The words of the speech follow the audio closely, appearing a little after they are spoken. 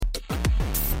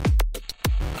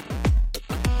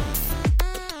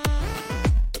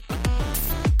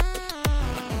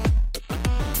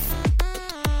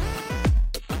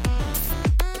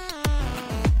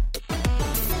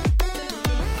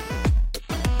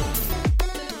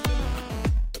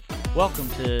Welcome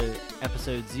to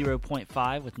episode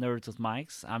 0.5 with Nerds with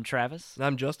Mics. I'm Travis. And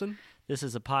I'm Justin. This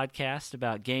is a podcast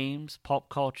about games, pulp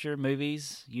culture,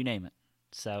 movies, you name it.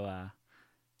 So,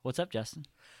 what's up, Justin?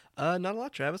 Not a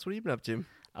lot, Travis. What have you been up to?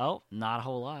 Oh, not a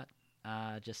whole lot.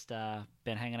 Just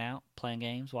been hanging out, playing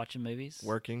games, watching movies.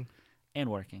 Working. And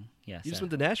working, yes. You just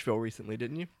went to Nashville recently,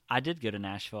 didn't you? I did go to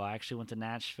Nashville. I actually went to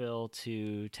Nashville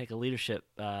to take a leadership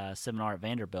seminar at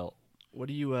Vanderbilt. What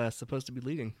are you supposed to be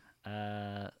leading?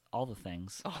 All the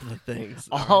things. All the things.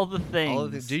 All the things. All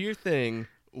the things. Do your thing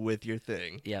with your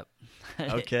thing. Yep.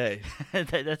 Okay.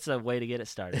 That's a way to get it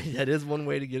started. That is one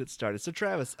way to get it started. So,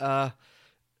 Travis, I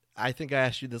think I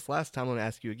asked you this last time. I'm going to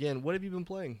ask you again. What have you been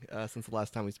playing since the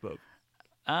last time we spoke?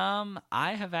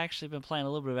 I have actually been playing a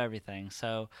little bit of everything.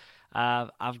 So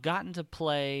I've gotten to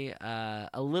play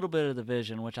a little bit of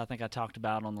Division, which I think I talked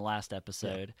about on the last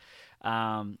episode.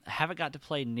 Yeah. Haven't got to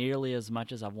play nearly as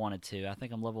much as I wanted to. I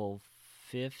think I'm level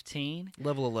 15.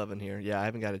 Level 11 here. Yeah, I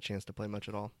haven't got a chance to play much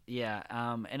at all. Yeah,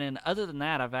 and then other than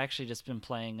that, I've actually just been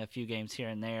playing a few games here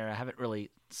and there. I haven't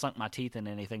really sunk my teeth in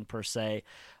anything per se,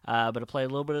 but I played a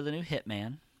little bit of the new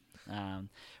Hitman,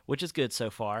 which is good so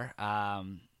far.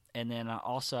 And then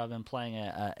also I've been playing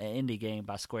an indie game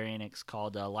by Square Enix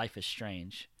called Life is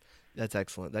Strange. That's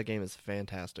excellent. That game is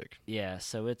fantastic. Yeah,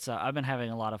 so it's I've been having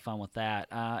a lot of fun with that.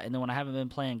 And then when I haven't been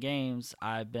playing games,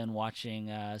 I've been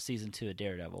watching season 2 of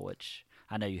Daredevil, which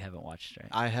I know you haven't watched, right?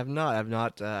 I have not. I've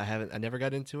not. I haven't. I never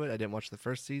got into it. I didn't watch the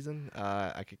first season.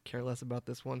 I could care less about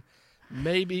this one.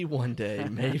 Maybe one day.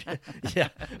 Maybe yeah.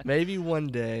 Maybe one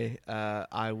day.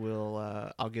 I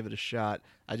will. I'll give it a shot.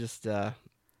 I just.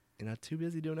 Too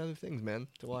busy doing other things, man,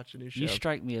 to watch a new show. You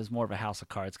strike me as more of a House of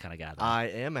Cards kind of guy, though. I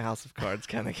am a House of Cards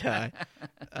kind of guy.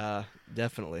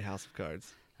 Definitely House of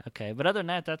Cards. Okay, but other than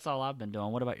that, that's all I've been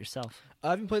doing. What about yourself?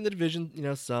 I've been playing the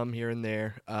Division, some here and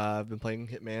there. I've been playing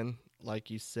Hitman,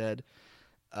 like you said.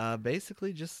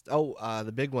 Basically just,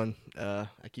 the big one. I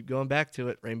keep going back to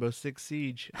it, Rainbow Six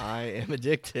Siege. I am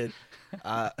addicted.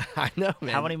 I know,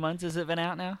 man. How many months has it been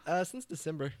out now? Since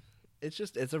December.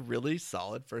 It's a really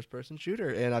solid first-person shooter,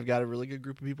 and I've got a really good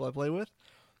group of people I play with.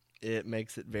 It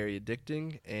makes it very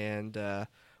addicting, and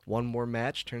one more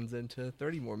match turns into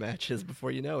 30 more matches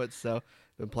before you know it, so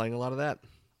I've been playing a lot of that.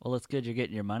 Well, it's good you're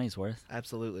getting your money's worth.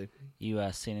 Absolutely. You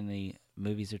seen any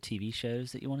movies or TV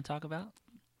shows that you want to talk about?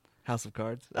 House of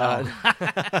Cards. Oh.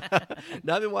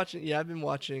 No, I've been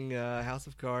watching House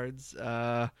of Cards.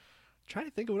 Trying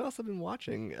to think of what else I've been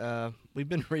watching. We've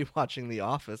been rewatching The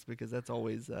Office because that's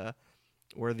always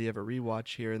worthy of a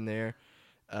rewatch here and there.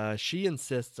 She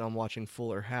insists on watching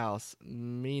Fuller House.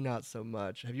 Me, not so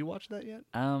much. Have you watched that yet?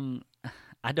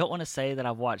 I don't want to say that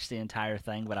I've watched the entire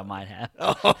thing, but I might have.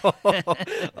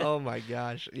 Oh my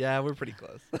gosh! Yeah, we're pretty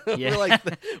close. Yeah.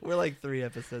 we're like 3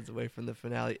 episodes away from the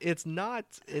finale. It's not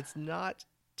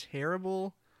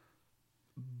terrible,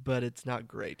 but it's not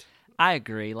great. I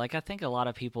agree. I think a lot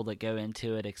of people that go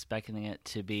into it expecting it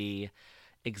to be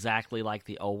exactly like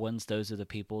the old ones, those are the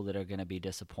people that are going to be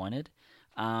disappointed.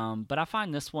 But I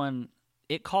find this one,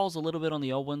 it calls a little bit on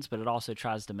the old ones, but it also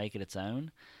tries to make it its own.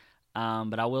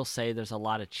 But I will say there's a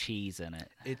lot of cheese in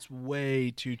it. It's way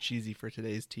too cheesy for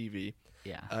today's TV.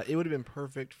 Yeah. It would have been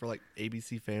perfect for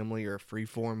ABC Family or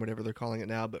Freeform, whatever they're calling it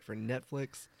now, but for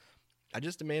Netflix, I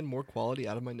just demand more quality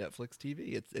out of my Netflix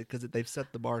TV. It's because they've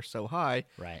set the bar so high,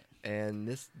 right? And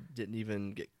this didn't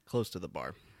even get close to the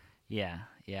bar. Yeah.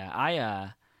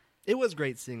 It was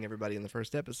great seeing everybody in the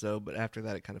first episode, but after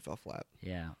that, it kind of fell flat.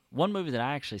 Yeah. One movie that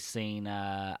I actually seen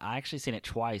it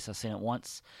twice. I seen it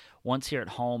once here at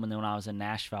home, and then when I was in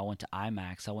Nashville, I went to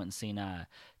IMAX. I went and seen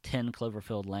 10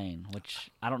 Cloverfield Lane,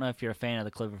 which I don't know if you're a fan of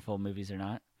the Cloverfield movies or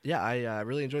not. Yeah, I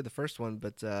really enjoyed the first one,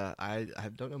 but I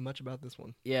don't know much about this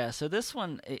one. Yeah, so this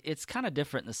one, it's kind of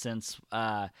different in the sense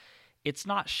it's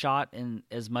not shot in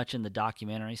as much in the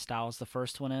documentary style as the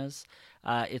first one is.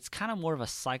 It's kind of more of a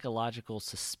psychological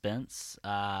suspense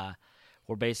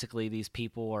where basically these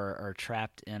people are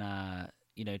trapped in a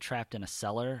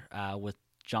cellar with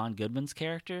John Goodman's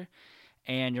character.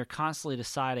 And you're constantly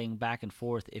deciding back and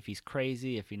forth if he's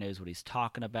crazy, if he knows what he's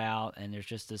talking about, and there's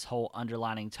just this whole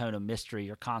underlining tone of mystery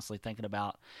you're constantly thinking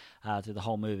about through the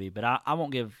whole movie. But I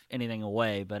won't give anything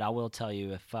away, but I will tell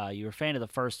you if you're a fan of the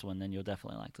first one, then you'll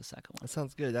definitely like the second one. That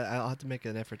sounds good. I'll have to make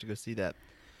an effort to go see that.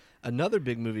 Another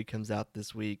big movie comes out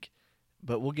this week,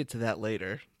 but we'll get to that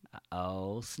later.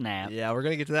 Oh, snap. Yeah, we're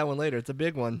going to get to that one later. It's a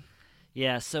big one.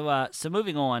 Yeah, so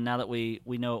moving on, now that we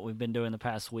know what we've been doing the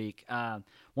past week,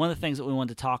 one of the things that we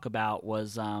wanted to talk about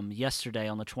was yesterday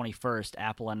on the 21st,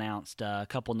 Apple announced a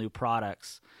couple new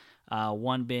products,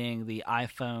 one being the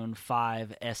iPhone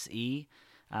 5 SE,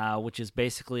 which is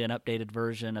basically an updated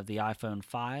version of the iPhone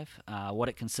 5. What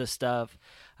it consists of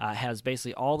has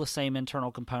basically all the same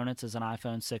internal components as an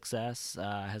iPhone 6S,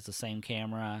 has the same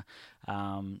camera,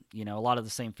 a lot of the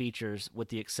same features, with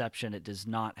the exception it does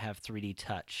not have 3D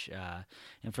Touch.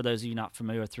 And for those of you not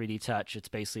familiar with 3D Touch, it's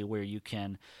basically where you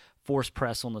can force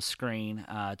press on the screen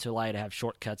to allow you to have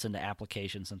shortcuts into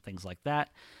applications and things like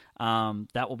that.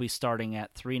 That will be starting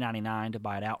at $399 to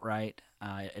buy it outright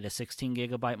at a 16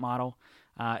 gigabyte model.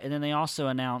 And then they also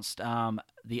announced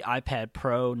the iPad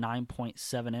Pro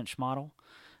 9.7 inch model.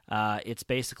 It's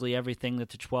basically everything that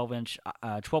the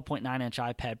 12.9 inch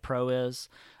iPad Pro is,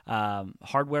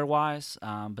 hardware wise,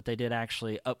 but they did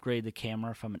actually upgrade the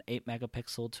camera from an 8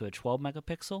 megapixel to a 12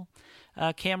 megapixel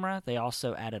camera. They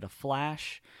also added a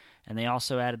flash, and they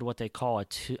also added what they call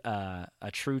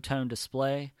a True Tone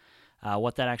display.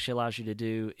 What that actually allows you to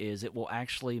do is it will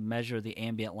actually measure the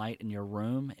ambient light in your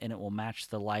room, and it will match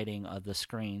the lighting of the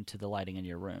screen to the lighting in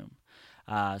your room.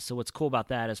 So what's cool about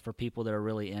that is for people that are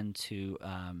really into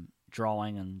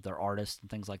drawing and they're artists and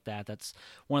things like that, that's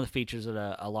one of the features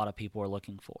that a lot of people are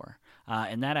looking for.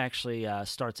 And that actually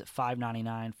starts at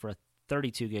 $599 for a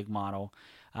 32 gig model,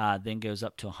 then goes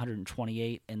up to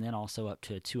 128, and then also up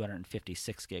to a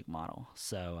 256 gig model.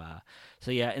 So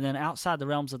yeah, and then outside the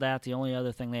realms of that, the only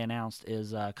other thing they announced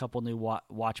is a couple new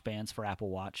watch bands for Apple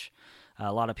Watch.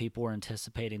 A lot of people were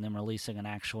anticipating them releasing an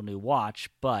actual new watch,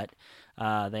 but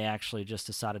they actually just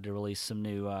decided to release some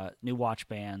new watch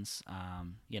bands.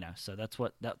 So that's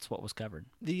what was covered.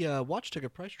 The watch took a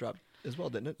price drop as well,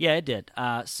 didn't it? Yeah, it did.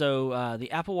 So the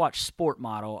Apple Watch Sport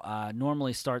model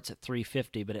normally starts at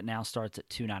 $350, but it now starts at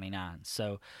 $299.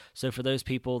 So for those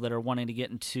people that are wanting to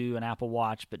get into an Apple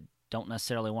Watch but don't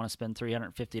necessarily want to spend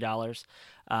 $350,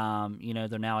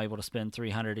 they're now able to spend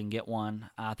 $300 and get one.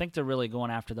 I think they're really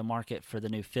going after the market for the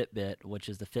new Fitbit, which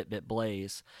is the Fitbit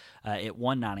Blaze, at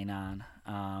 $199.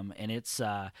 And it's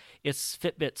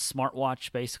Fitbit's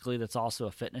smartwatch, basically, that's also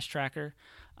a fitness tracker.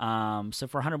 So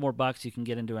for $100 more, you can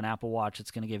get into an Apple Watch.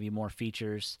 It's going to give you more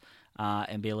features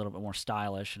and be a little bit more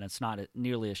stylish, and it's not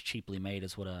nearly as cheaply made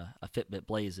as what a Fitbit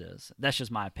Blaze is. That's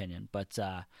just my opinion, but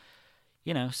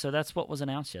so that's what was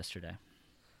announced yesterday.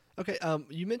 Okay,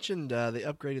 you mentioned they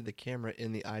upgraded the camera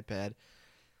in the iPad.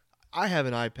 I have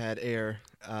an iPad Air.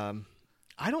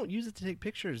 I don't use it to take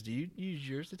pictures. Do you use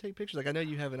yours to take pictures? Like, I know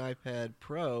you have an iPad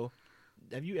Pro.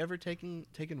 Have you ever taken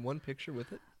one picture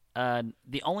with it?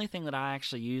 The only thing that I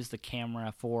actually use the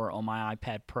camera for on my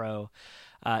iPad Pro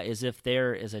is if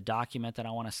there is a document that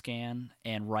I want to scan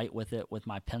and write with it with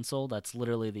my pencil. That's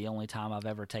literally the only time I've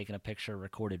ever taken a picture or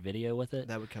recorded video with it.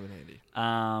 That would come in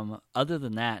handy. Other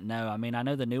than that, no. I mean, I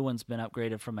know the new one's been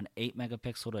upgraded from an 8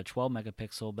 megapixel to a 12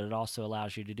 megapixel, but it also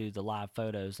allows you to do the live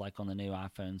photos like on the new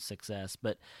iPhone 6S.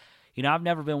 But I've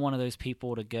never been one of those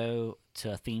people to go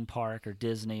to a theme park or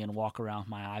Disney and walk around with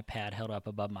my iPad held up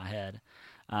above my head.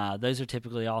 Those are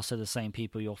typically also the same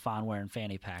people you'll find wearing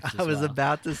fanny packs as I was well.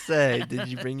 about to say, did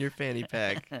you bring your fanny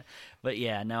pack? But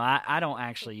yeah, no, I don't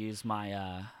actually use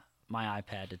my my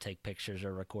iPad to take pictures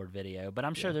or record video. But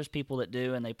I'm sure there's people that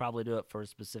do, and they probably do it for a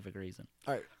specific reason.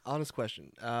 All right, honest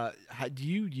question. Do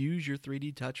you use your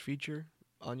 3D Touch feature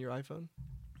on your iPhone?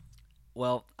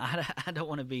 Well, I don't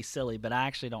want to be silly, but I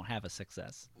actually don't have a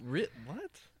 6S. What?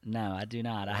 No, I do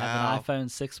not. Wow. I have an iPhone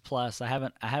 6 Plus. I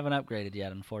haven't upgraded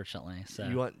yet, unfortunately. So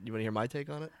you want to hear my take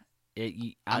on it?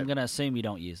 I'm going to assume you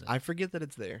don't use it. I forget that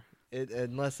it's there,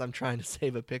 unless I'm trying to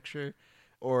save a picture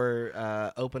or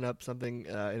open up something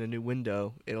in a new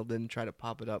window. It'll then try to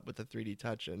pop it up with the 3D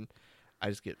Touch, and I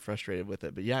just get frustrated with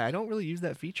it. But yeah, I don't really use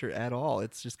that feature at all.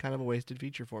 It's just kind of a wasted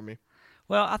feature for me.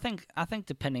 Well, I think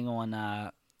depending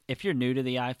on if you're new to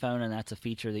the iPhone and that's a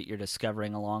feature that you're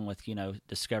discovering along with,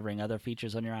 discovering other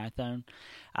features on your iPhone,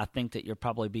 I think that you'll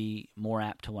probably be more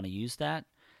apt to want to use that.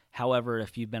 However,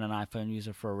 if you've been an iPhone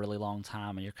user for a really long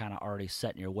time and you're kind of already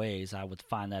set in your ways, I would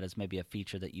find that as maybe a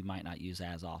feature that you might not use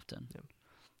as often. Yeah.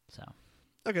 So,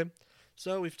 okay.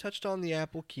 So we've touched on the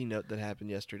Apple keynote that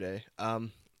happened yesterday.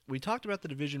 We talked about the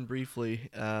division briefly,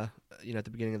 at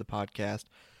the beginning of the podcast.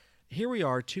 Here we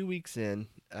are 2 weeks in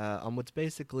on what's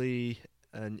basically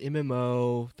an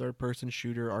MMO, third-person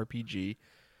shooter RPG.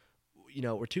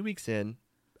 We're 2 weeks in.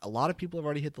 A lot of people have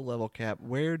already hit the level cap.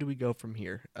 Where do we go from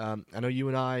here? I know you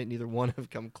and I, neither one have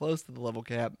come close to the level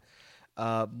cap,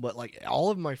 but like all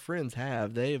of my friends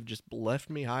have. They have just left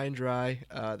me high and dry.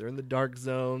 They're in the dark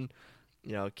zone,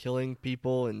 killing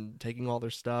people and taking all their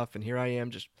stuff. And here I am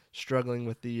just struggling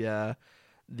with the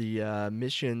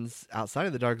missions outside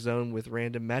of the dark zone with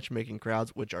random matchmaking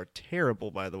crowds, which are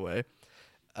terrible, by the way.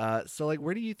 So,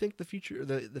 where do you think the future of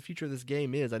this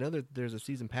game is? I know that there's a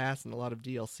season pass and a lot of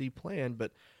DLC planned,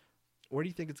 but Where do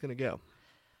you think it's going to go?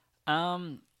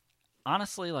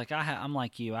 Honestly, like I'm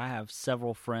like you. I have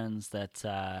several friends that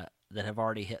have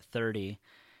already hit 30,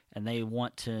 and they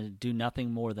want to do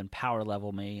nothing more than power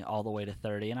level me all the way to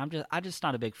 30. And I'm just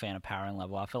not a big fan of powering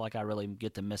level. I feel like I really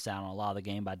get to miss out on a lot of the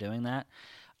game by doing that.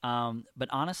 But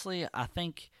honestly, I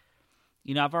think,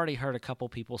 I've already heard a couple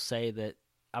people say that.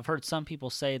 I've heard some people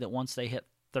say that once they hit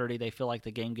 30, they feel like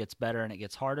the game gets better and it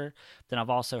gets harder. Then I've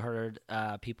also heard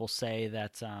people say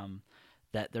that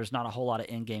that there's not a whole lot of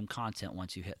in-game content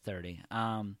once you hit 30.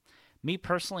 Me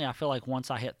personally, I feel like once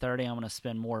I hit 30, I'm going to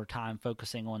spend more time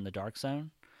focusing on the Dark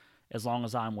Zone as long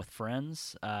as I'm with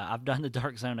friends. I've done the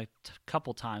Dark Zone a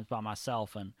couple times by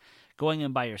myself, and going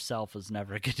in by yourself is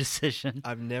never a good decision.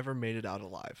 I've never made it out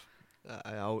alive.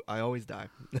 I always die.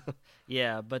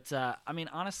 Yeah, but I mean,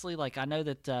 honestly, like I know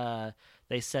that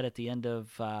they said at the end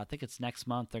of I think it's next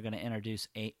month they're going to introduce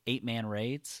eight-man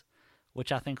raids,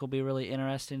 which I think will be really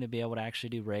interesting to be able to actually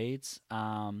do raids.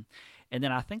 And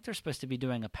then I think they're supposed to be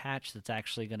doing a patch that's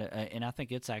actually going to, and I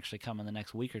think it's actually coming the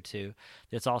next week or two.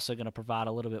 That's also going to provide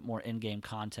a little bit more in-game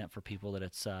content for people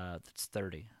that's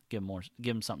 30. Give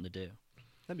them something to do.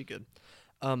 That'd be good.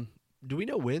 Do we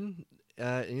know when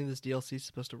any of this DLC is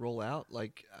supposed to roll out?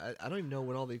 Like, I don't even know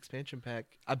when all the expansion pack.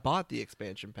 I bought the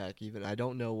expansion pack. Even I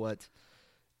don't know what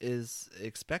is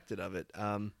expected of it.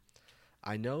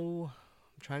 I know.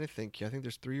 I'm trying to think. I think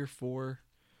there's 3 or 4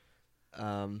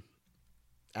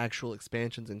 actual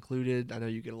expansions included. I know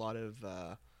you get a lot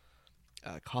of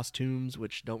costumes,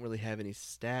 which don't really have any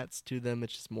stats to them.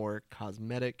 It's just more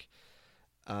cosmetic.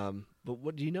 But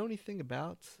what do you know anything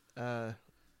about the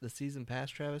season pass,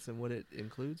 Travis, and what it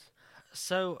includes?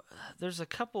 So there's a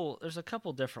couple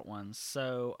different ones.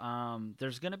 So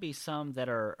there's going to be some that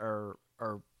are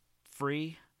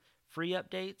free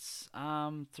updates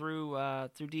through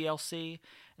DLC, and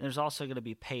there's also going to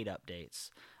be paid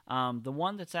updates. The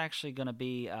one that's actually going to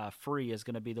be free is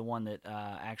going to be the one that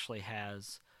actually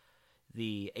has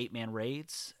the 8-man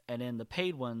raids, and then the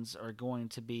paid ones are going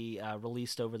to be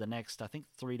released over the next, I think,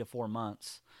 3 to 4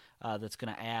 months. That's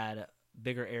going to add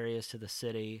bigger areas to the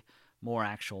city, more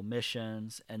actual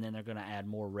missions, and then they're going to add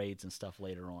more raids and stuff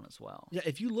later on as well. Yeah,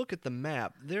 if you look at the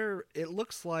map, it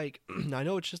looks like I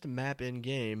know it's just a map in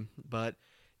game, but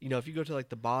if you go to like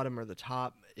the bottom or the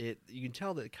top, you can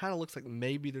tell that it kind of looks like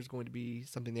maybe there's going to be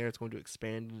something there that's going to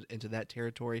expand into that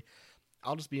territory.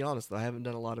 I'll just be honest, though, I haven't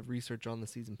done a lot of research on the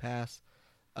season pass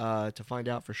to find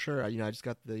out for sure. I just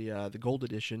got the gold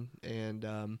edition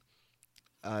and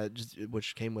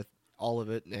which came with all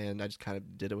of it, and I just kind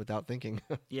of did it without thinking.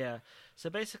 Yeah. So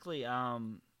basically,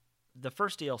 the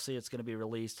first DLC that's going to be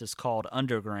released is called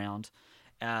Underground.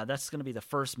 That's going to be the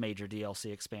first major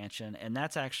DLC expansion, and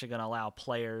that's actually going to allow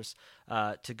players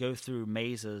to go through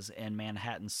mazes in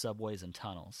Manhattan's subways and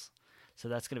tunnels. So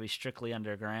that's going to be strictly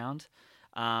underground.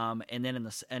 And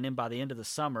then by the end of the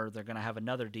summer, they're going to have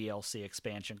another DLC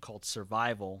expansion called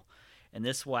Survival. And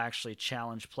this will actually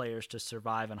challenge players to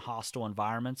survive in hostile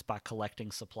environments by collecting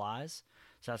supplies.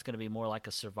 So that's going to be more like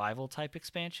a survival type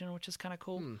expansion, which is kind of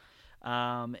cool.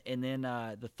 And then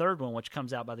the third one, which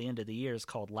comes out by the end of the year, is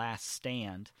called Last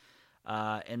Stand.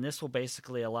 And this will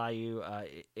basically allow you,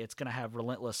 it's going to have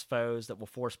relentless foes that will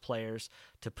force players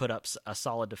to put up a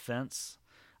solid defense.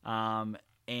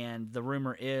 And the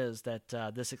rumor is that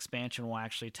this expansion will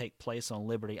actually take place on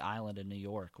Liberty Island in New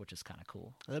York, which is kind of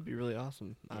cool. That'd be really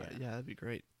awesome. Yeah, that'd be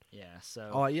great. Yeah. So.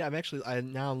 Oh yeah,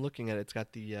 now I'm looking at it. It's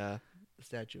got the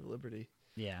Statue of Liberty.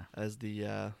 Yeah. As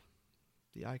the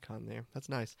icon there. That's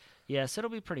nice. Yeah, so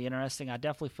it'll be pretty interesting. I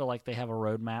definitely feel like they have a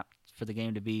roadmap for the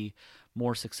game to be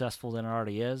more successful than it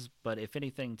already is. But if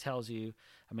anything tells you,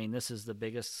 I mean, this is the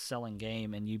biggest selling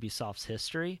game in Ubisoft's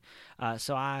history.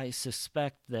 So I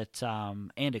suspect that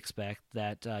and expect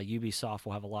that Ubisoft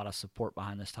will have a lot of support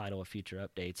behind this title with future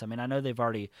updates. I mean, I know they've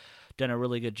already done a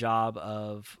really good job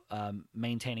of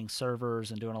maintaining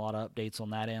servers and doing a lot of updates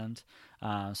on that end.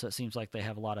 So it seems like they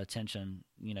have a lot of attention,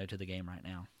 to the game right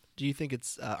now. Do you think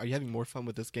are you having more fun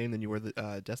with this game than you were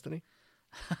the Destiny?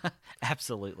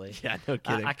 Absolutely. Yeah, no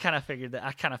kidding. I kind of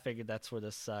figured that's where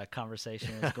this conversation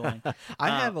was going. I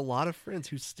have a lot of friends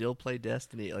who still play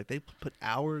Destiny. Like they put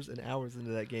hours and hours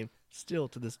into that game still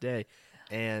to this day,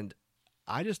 and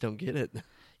I just don't get it.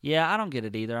 Yeah, I don't get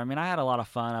it either. I mean, I had a lot of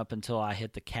fun up until I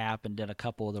hit the cap and did a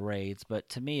couple of the raids, but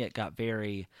to me it got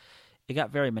very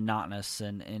monotonous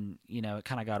and it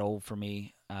kind of got old for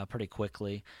me pretty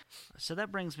quickly. So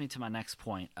that brings me to my next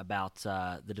point about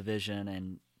the Division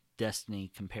and Destiny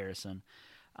comparison.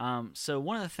 So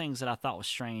one of the things that I thought was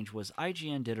strange was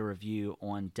IGN did a review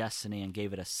on Destiny and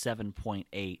gave it a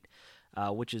 7.8,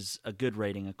 which is a good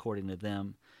rating according to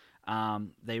them.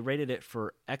 They rated it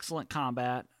for excellent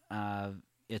combat.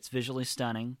 It's visually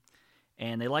stunning,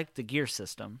 and they liked the gear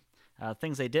system.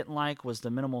 Things they didn't like was the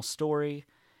minimal story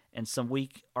and some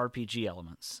weak RPG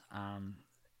elements.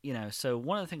 So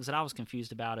one of the things that I was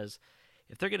confused about is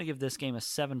if they're going to give this game a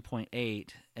 7.8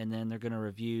 and then they're going to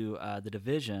review The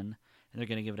Division and they're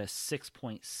going to give it a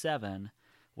 6.7,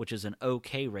 which is an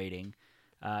okay rating,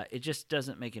 it just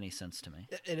doesn't make any sense to me.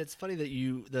 And it's funny that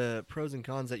the pros and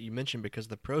cons that you mentioned, because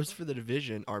the pros for The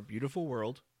Division are beautiful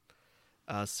world,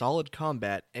 solid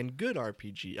combat, and good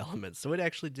RPG elements. So it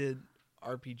actually did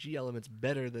RPG elements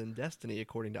better than Destiny,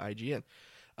 according to IGN.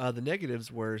 The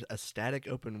negatives were a static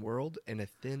open world and a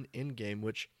thin end game,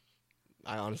 which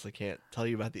I honestly can't tell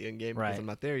you about the end game because I'm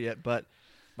not there yet, but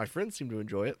my friends seem to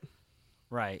enjoy it.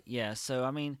 Right, yeah. So,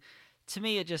 I mean, to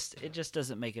me, it just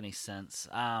doesn't make any sense,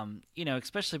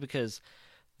 especially because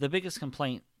the biggest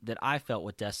complaint that I felt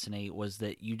with Destiny was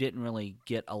that you didn't really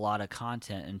get a lot of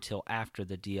content until after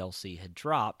the DLC had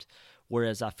dropped,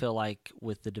 whereas I feel like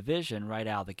with The Division right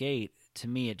out of the gate, to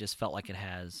me, it just felt like it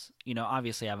has,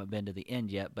 obviously I haven't been to the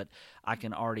end yet, but I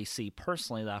can already see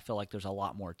personally that I feel like there's a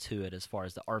lot more to it as far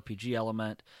as the RPG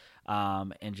element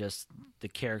and just the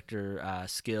character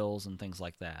skills and things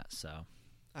like that. So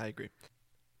I agree.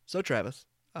 So, Travis,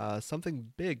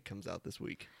 something big comes out this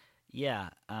week. Yeah,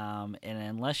 and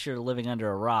unless you're living under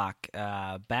a rock,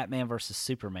 Batman vs.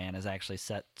 Superman is actually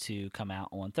set to come out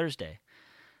on Thursday.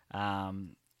 A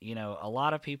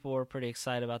lot of people are pretty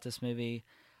excited about this movie.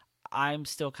 I'm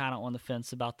still kind of on the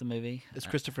fence about the movie. Is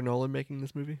Christopher Nolan making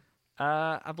this movie?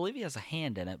 I believe he has a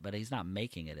hand in it, but he's not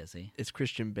making it, is he? Is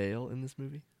Christian Bale in this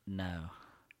movie? No.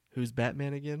 Who's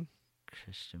Batman again?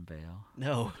 Christian Bale.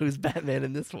 No, who's Batman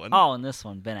in this one? Oh, in this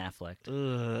one, Ben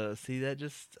Affleck. See, that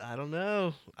just, I don't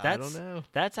know.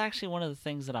 That's actually one of the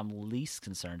things that I'm least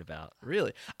concerned about.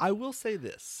 Really? I will say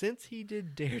this. Since he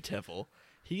did Daredevil,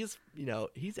 he's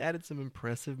added some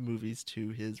impressive movies to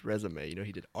his resume.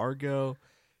 He did Argo,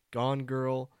 Gone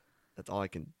Girl. That's all I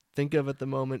can think of at the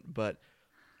moment, but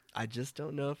I just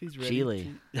don't know if he's ready.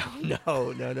 Geely.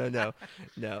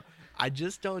 No. I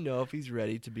just don't know if he's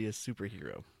ready to be a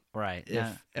superhero. Right.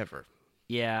 If ever.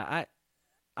 Yeah,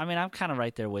 I mean, I'm kind of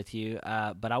right there with you,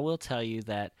 but I will tell you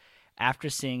that after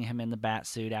seeing him in the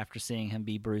Batsuit, after seeing him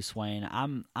be Bruce Wayne,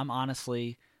 I'm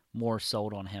honestly more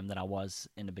sold on him than I was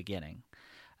in the beginning.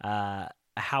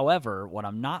 However, what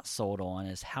I'm not sold on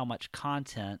is how much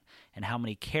content and how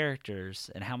many characters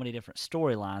and how many different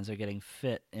storylines are getting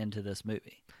fit into this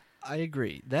movie. I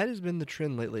agree. That has been the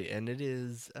trend lately, and it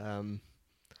is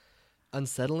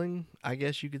unsettling, I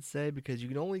guess you could say, because you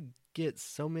can only get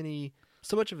so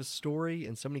much of a story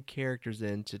and so many characters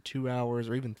into 2 hours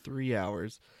or even 3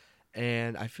 hours,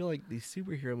 and I feel like these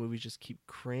superhero movies just keep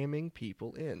cramming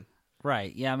people in.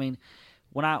 Right. Yeah. I mean,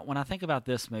 when I think about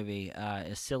this movie,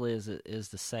 as silly as it is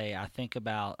to say, I think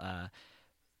about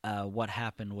what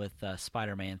happened with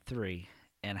Spider-Man 3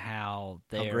 and how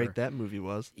great that movie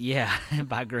was. Yeah.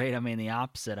 By great, I mean the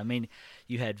opposite. I mean,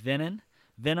 you had Venom,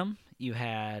 you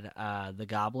had the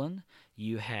Goblin,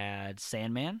 you had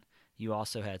Sandman, you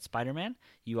also had Spider-Man,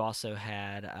 you also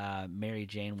had Mary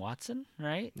Jane Watson,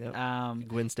 right? Yep.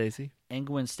 Gwen Stacy. And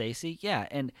Gwen Stacy, yeah.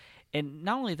 And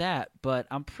not only that, but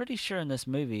I'm pretty sure in this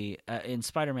movie, in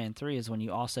Spider-Man 3, is when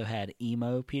you also had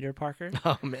emo Peter Parker.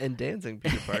 And dancing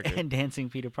Peter Parker. And dancing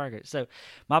Peter Parker. So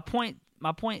my point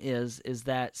is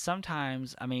that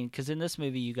sometimes, I mean, because in this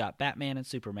movie you got Batman and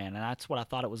Superman, and that's what I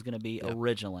thought it was going to be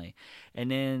originally. And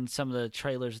then some of the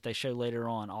trailers that they showed later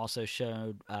on also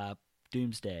showed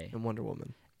Doomsday. And Wonder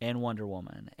Woman.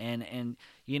 And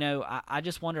I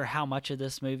just wonder how much of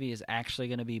this movie is actually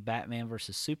going to be Batman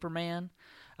versus Superman.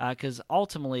 Because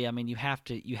ultimately, I mean, you have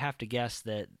to guess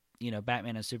that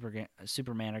Batman and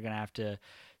Superman are going to have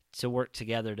to work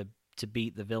together to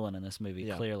beat the villain in this movie.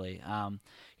 Yeah. Clearly,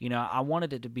 I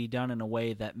wanted it to be done in a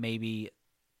way that maybe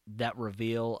that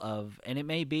reveal of, and it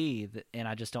may be that, and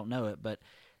I just don't know it, but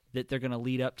that they're going to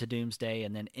lead up to Doomsday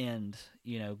and then end,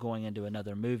 going into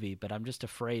another movie. But I'm just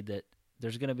afraid that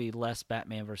there's going to be less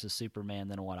Batman versus Superman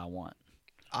than what I want.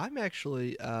 I'm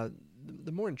actually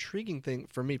the more intriguing thing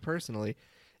for me personally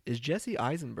is Jesse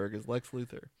Eisenberg as Lex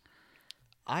Luthor.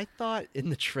 I thought in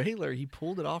the trailer he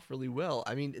pulled it off really well.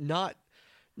 I mean, not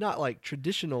like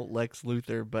traditional Lex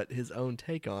Luthor, but his own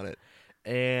take on it.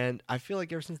 And I feel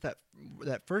like ever since that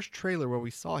first trailer where we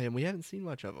saw him, we haven't seen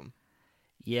much of him.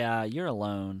 Yeah, you're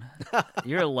alone.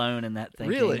 You're alone in that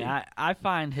thinking. Really? I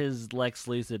find his Lex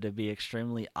Luthor to be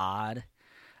extremely odd.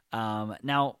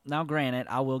 Now, granted,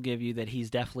 I will give you that he's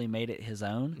definitely made it his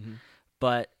own. Mm-hmm.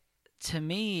 But to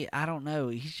me, I don't know.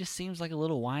 He just seems like a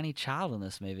little whiny child in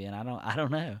this movie, and I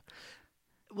don't know.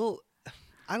 Well,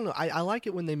 I don't know. I like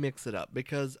it when they mix it up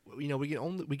because we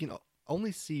can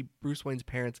only see Bruce Wayne's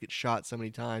parents get shot so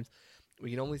many times. We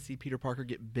can only see Peter Parker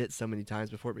get bit so many times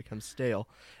before it becomes stale.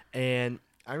 And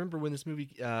I remember when this movie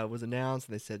was announced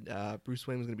and they said Bruce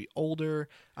Wayne was going to be older.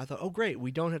 I thought, oh, great,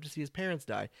 we don't have to see his parents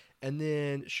die. And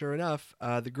then, sure enough,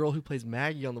 the girl who plays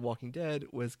Maggie on The Walking Dead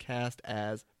was cast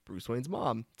as Bruce Wayne's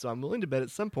mom. So I'm willing to bet at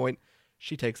some point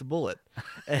she takes a bullet.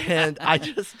 And I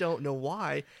just don't know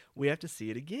why we have to see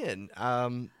it again.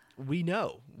 We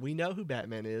know who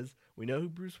Batman is. We know who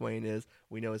Bruce Wayne is.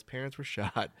 We know his parents were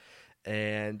shot.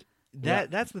 And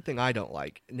that's the thing I don't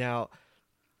like. Now,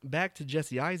 back to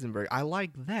Jesse Eisenberg, I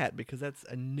like that because that's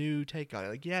a new take on it.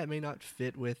 Like, yeah, it may not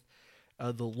fit with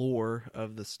the lore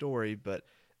of the story, but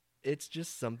it's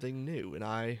just something new, and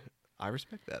I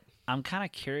respect that. I'm kind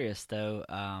of curious, though,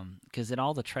 because in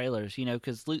all the trailers,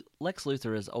 because Lex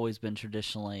Luthor has always been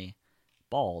traditionally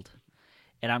bald.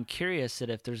 And I'm curious that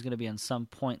if there's going to be in some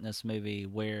point in this movie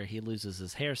where he loses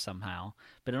his hair somehow,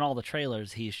 but in all the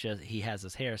trailers he has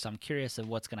his hair. So I'm curious of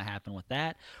what's going to happen with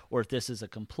that, or if this is a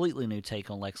completely new take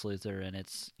on Lex Luthor and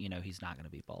it's he's not going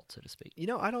to be bald, so to speak.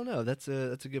 I don't know. That's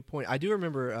a good point. I do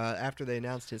remember after they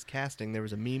announced his casting, there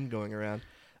was a meme going around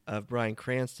of Bryan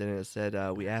Cranston, and it said,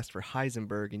 "We asked for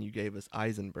Heisenberg, and you gave us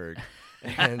Eisenberg."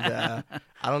 And I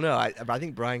don't know. I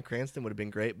think Bryan Cranston would have been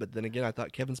great, but then again, I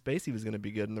thought Kevin Spacey was going to be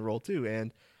good in the role too,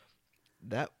 and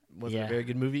that wasn't a very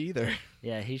good movie either.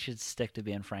 Yeah, he should stick to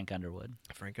being Frank Underwood.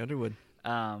 Frank Underwood.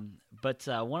 But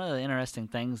one of the interesting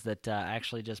things that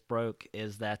actually just broke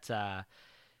is that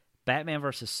Batman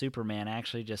vs. Superman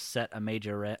actually just set a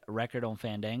major record on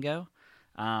Fandango.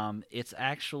 It's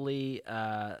actually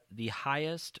the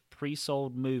highest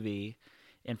pre-sold movie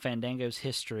in Fandango's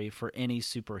history for any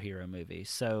superhero movie.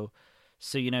 So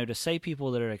to say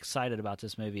people that are excited about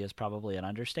this movie is probably an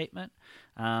understatement.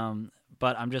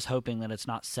 But I'm just hoping that it's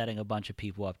not setting a bunch of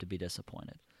people up to be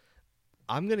disappointed.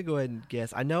 I'm going to go ahead and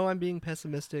guess. I know I'm being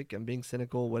pessimistic, I'm being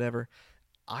cynical, whatever.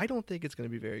 I don't think it's going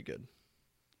to be very good.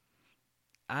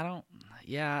 I don't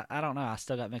know. I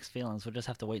still got mixed feelings. We'll just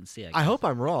have to wait and see. I hope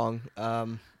I'm wrong.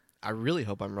 I really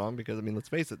hope I'm wrong because, let's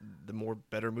face it, the more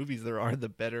better movies there are, the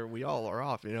better we all are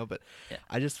off, But yeah.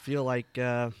 I just feel like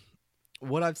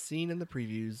what I've seen in the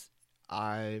previews,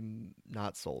 I'm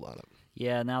not sold on it.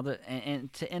 Yeah, now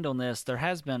and to end on this, there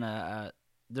has been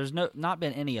there's not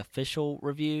been any official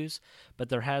reviews, but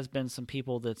there has been some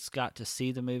people that's got to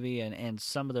see the movie, and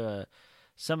some of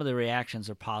the reactions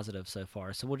are positive so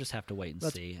far. So we'll just have to wait and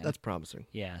see. That's promising.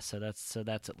 Yeah, so that's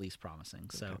at least promising.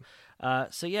 Okay.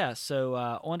 So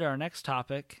on to our next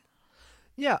topic.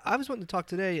 Yeah, I was wanting to talk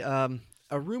today.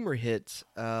 A rumor hit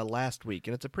last week,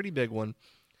 and it's a pretty big one.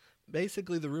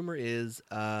 Basically, the rumor is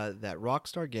that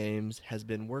Rockstar Games has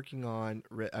been working on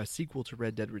a sequel to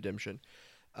Red Dead Redemption.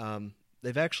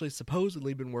 They've actually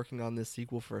supposedly been working on this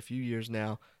sequel for a few years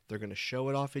now. They're going to show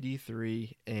it off at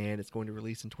E3, and it's going to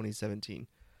release in 2017.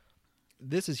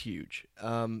 This is huge.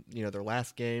 Their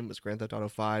last game was Grand Theft Auto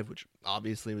 5, which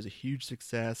obviously was a huge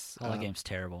success. Oh, that game's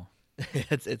terrible.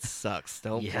 It sucks.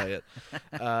 Don't play it.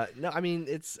 No,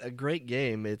 it's a great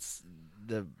game. It's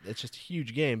just a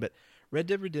huge game, but Red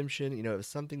Dead Redemption, it was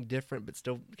something different, but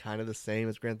still kind of the same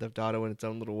as Grand Theft Auto in its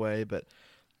own little way. But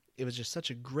it was just such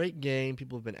a great game.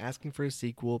 People have been asking for a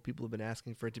sequel. People have been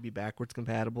asking for it to be backwards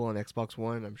compatible on Xbox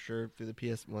One. I'm sure through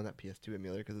the not PS2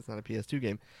 emulator because it's not a PS2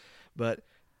 game, but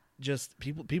just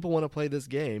people want to play this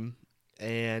game.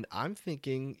 And I'm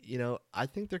thinking, I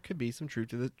think there could be some truth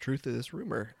to this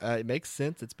rumor. It makes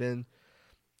sense. It's been,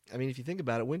 if you think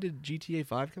about it, when did GTA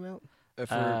 5 come out?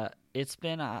 It's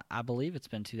been, I believe it's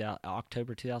been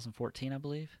October 2014, I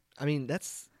believe. Has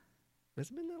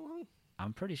it been that long?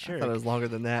 I'm pretty sure. I thought it was longer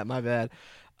than that. My bad.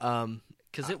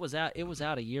 Because it was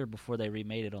out a year before they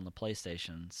remade it on the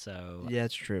PlayStation. So yeah,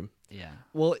 it's true. Yeah.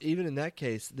 Well, even in that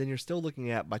case, then you're still looking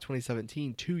at by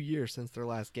 2017, 2 years since their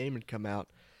last game had come out,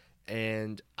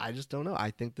 and I just don't know.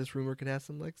 I think this rumor could have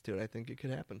some legs to it. I think it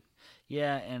could happen.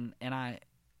 Yeah, and I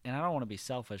don't want to be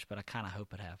selfish, but I kind of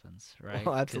hope it happens, right?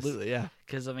 Oh, absolutely, yeah.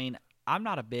 Because I'm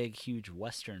not a big, huge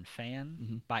Western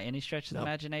fan by any stretch of the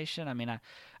imagination.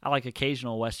 I like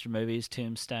occasional Western movies,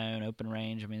 Tombstone, Open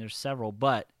Range. There's several,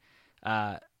 but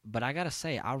I gotta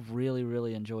say, I really,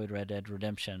 really enjoyed Red Dead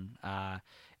Redemption.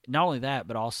 Not only that,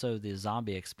 but also the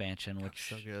zombie expansion,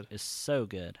 which is so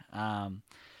good.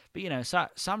 But so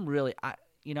I'm really, I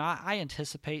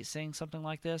anticipate seeing something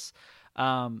like this.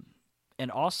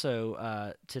 And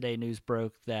also, today news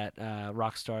broke that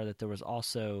Rockstar that there was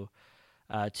also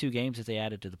 2 games that they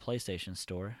added to the PlayStation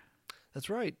Store. That's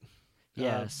right.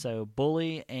 Yeah, so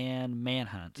Bully and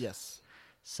Manhunt. Yes.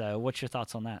 So what's your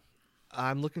thoughts on that?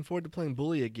 I'm looking forward to playing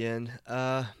Bully again.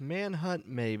 Manhunt,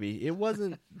 maybe. It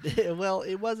wasn't well.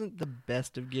 It wasn't the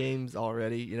best of games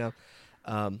already.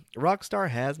 Rockstar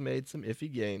has made some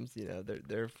iffy games.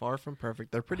 They're far from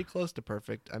perfect. They're pretty close to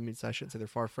perfect. I mean, so I shouldn't say they're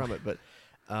far from it, but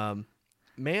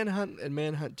Manhunt and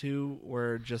Manhunt 2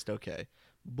 were just okay.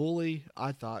 Bully,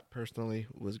 I thought personally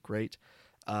was great.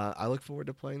 I look forward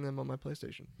to playing them on my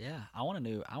PlayStation. Yeah, I want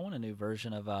a new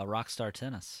version of Rockstar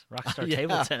Tennis, Rockstar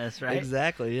Table Tennis, right?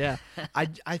 Exactly. Yeah,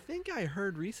 I think I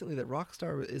heard recently that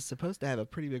Rockstar is supposed to have a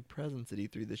pretty big presence at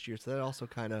E3 this year, so that also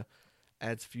kind of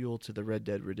adds fuel to the Red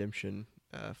Dead Redemption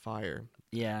fire.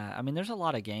 Yeah, I mean, there's a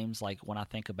lot of games like when I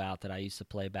think about that I used to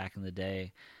play back in the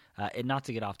day, and not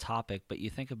to get off topic, but you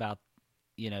think about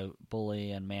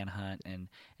Bully and Manhunt, and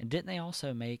didn't they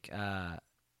also make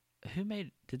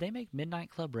did they make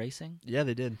Midnight Club Racing? Yeah,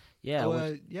 they did.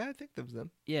 Yeah, yeah, I think that was them.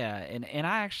 Yeah, and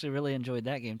I actually really enjoyed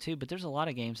that game too. But there's a lot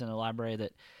of games in the library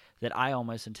that I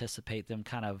almost anticipate them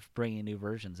kind of bringing new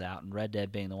versions out, and Red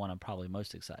Dead being the one I'm probably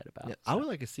most excited about. Yeah, so. I would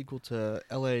like a sequel to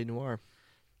L.A. Noire.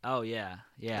 Oh yeah.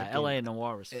 L.A.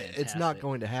 Noire was fantastic. It's not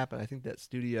going to happen. I think that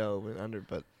studio went under,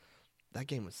 but that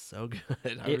game was so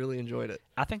good. I really enjoyed it.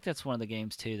 I think that's one of the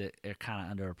games too that are kind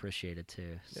of underappreciated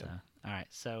too. So Yeah. all right,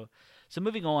 so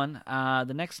moving on,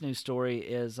 the next news story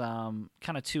is kind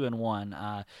of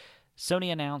 2-in-1.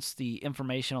 Sony announced the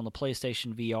information on the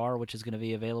PlayStation VR, which is going to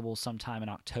be available sometime in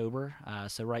October.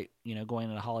 So going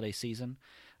into the holiday season,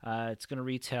 it's going to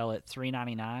retail at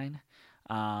 $399,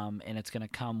 and it's going to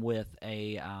come with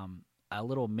a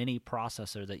little mini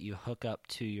processor that you hook up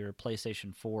to your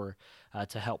PlayStation 4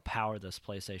 to help power this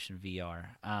PlayStation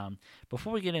VR.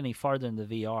 Before we get any farther in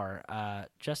the VR,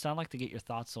 Justin, I'd like to get your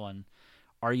thoughts on.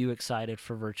 Are you excited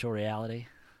for virtual reality?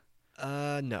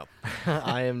 No,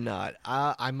 I am not.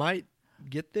 I might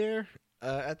get there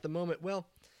at the moment. Well,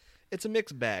 it's a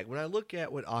mixed bag. When I look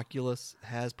at what Oculus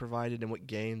has provided and what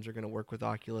games are going to work with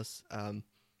Oculus,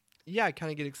 I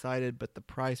kind of get excited, but the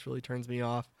price really turns me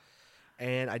off,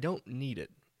 and I don't need it.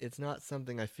 It's not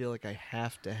something I feel like I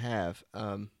have to have.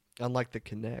 Unlike the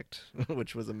Kinect,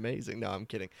 which was amazing. No, I'm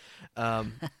kidding.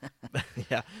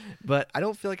 Yeah, but I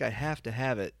don't feel like I have to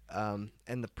have it.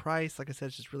 And the price, like I said,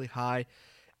 is just really high.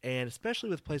 And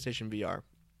especially with PlayStation VR,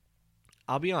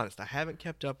 I'll be honest, I haven't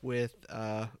kept up with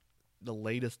the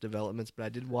latest developments, but I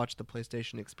did watch the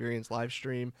PlayStation Experience live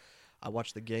stream. I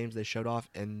watched the games they showed off,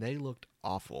 and they looked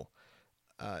awful.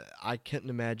 I couldn't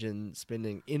imagine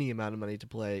spending any amount of money to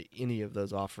play any of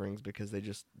those offerings because they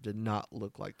just did not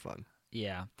look like fun.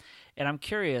 Yeah, and I'm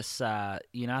curious, I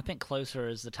think closer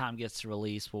as the time gets to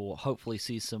release, we'll hopefully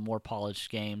see some more polished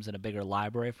games and a bigger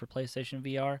library for PlayStation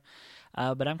VR.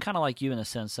 But I'm kind of like you in the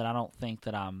sense that I don't think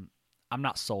that I'm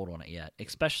not sold on it yet,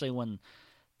 especially when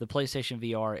the PlayStation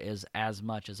VR is as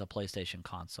much as a PlayStation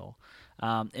console.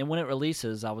 And when it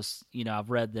releases, I've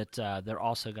read that they're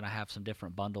also going to have some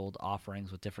different bundled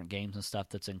offerings with different games and stuff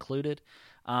that's included.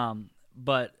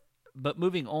 But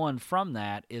moving on from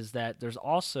that is that there's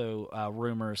also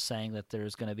rumors saying that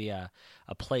there's going to be a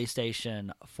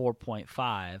PlayStation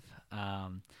 4.5,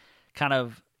 kind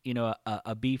of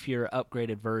a beefier,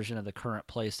 upgraded version of the current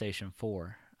PlayStation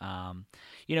 4.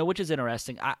 Which is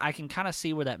interesting. I can kind of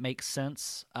see where that makes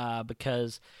sense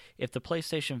because if the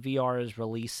PlayStation VR is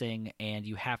releasing and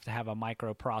you have to have a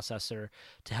microprocessor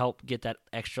to help get that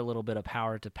extra little bit of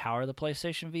power to power the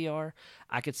PlayStation VR,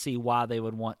 I could see why they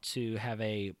would want to have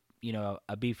a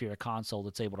beefier console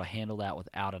that's able to handle that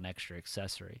without an extra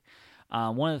accessory.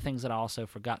 One of the things that I also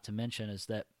forgot to mention is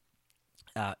that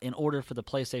in order for the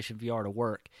PlayStation VR to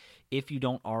work, if you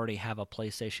don't already have a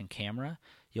PlayStation camera,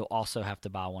 you'll also have to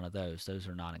buy one of those. Those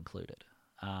are not included.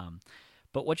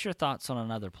 But what's your thoughts on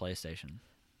another PlayStation?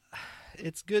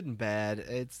 It's good and bad.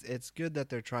 It's good that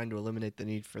they're trying to eliminate the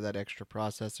need for that extra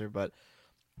processor, but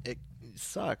it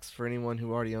sucks for anyone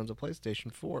who already owns a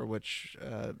PlayStation 4, which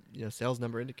sales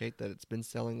numbers indicate that it's been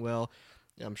selling well.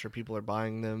 I'm sure people are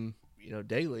buying them,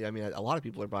 daily. I mean, a lot of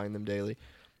people are buying them daily.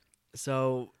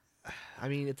 So, I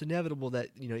mean, it's inevitable that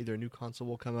either a new console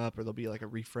will come up or there'll be like a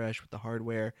refresh with the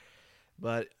hardware.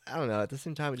 But I don't know. At the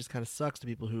same time, it just kind of sucks to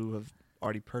people who have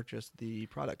already purchased the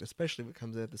product, especially if it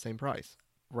comes in at the same price.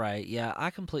 Right, yeah,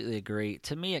 I completely agree.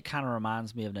 To me, it kind of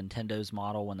reminds me of Nintendo's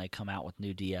model when they come out with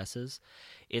new DSs.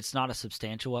 It's not a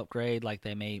substantial upgrade. Like,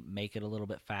 they may make it a little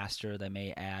bit faster. They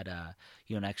may add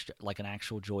an extra, like an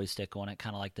actual joystick on it,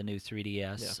 kind of like the new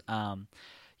 3DS.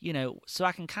 Yeah. So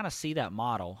I can kind of see that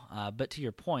model. But to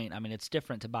your point, I mean, it's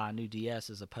different to buy a new DS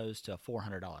as opposed to a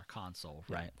 $400 console,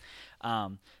 right?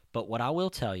 But what I will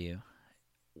tell you,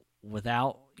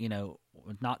 without,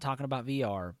 not talking about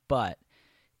VR, but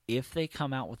if they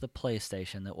come out with a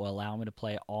PlayStation that will allow me to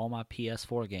play all my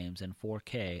PS4 games in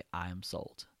 4K, I am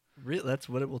sold. Really? That's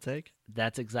what it will take?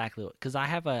 That's exactly what, because I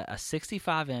have a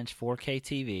 65-inch 4K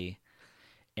TV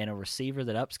and a receiver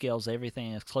that upscales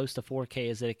everything as close to 4K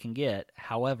as it can get.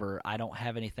 However, I don't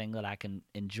have anything that I can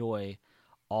enjoy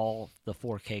all the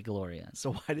 4K glory in.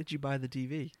 So why did you buy the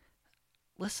TV?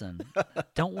 Listen,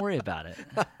 don't worry about it.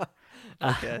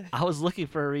 Okay. I was looking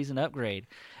for a reason to upgrade.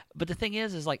 But the thing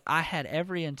is like I had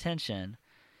every intention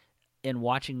in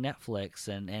watching Netflix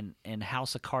and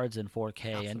House of Cards in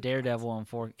 4K and Daredevil in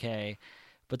 4K.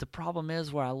 But the problem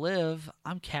is where I live,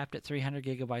 I'm capped at 300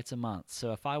 gigabytes a month.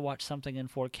 So if I watch something in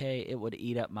 4K, it would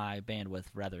eat up my bandwidth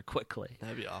rather quickly.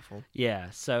 That'd be awful. Yeah.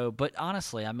 So, but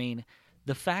honestly, I mean,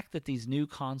 the fact that these new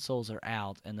consoles are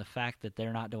out and the fact that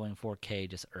they're not doing 4K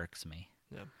just irks me.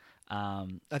 Yeah.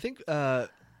 I think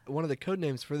one of the code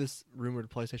names for this rumored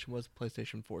PlayStation was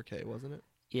PlayStation 4K, wasn't it?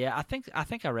 Yeah, I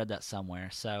think I read that somewhere.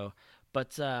 So,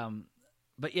 but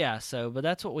yeah, but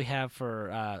that's what we have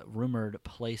for rumored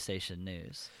PlayStation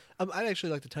news. I'd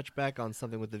actually like to touch back on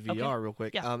something with the VR real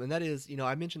quick. Yeah. And that is,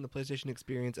 I mentioned the PlayStation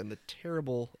experience and the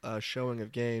terrible showing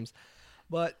of games.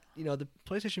 But, the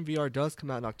PlayStation VR does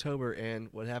come out in October, and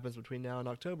what happens between now and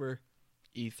October?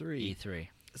 E3. E3.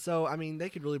 So, I mean, they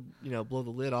could really, blow the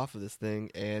lid off of this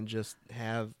thing and just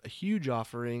have a huge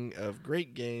offering of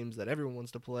great games that everyone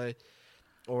wants to play,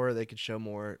 or they could show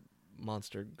more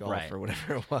Monster Golf Right. or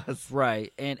whatever it was.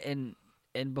 Right. And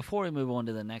before we move on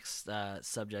to the next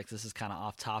subject, this is kind of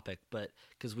off topic, but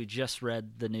because we just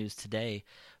read the news today,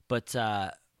 but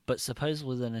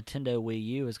supposedly the Nintendo Wii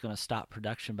U is going to stop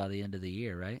production by the end of the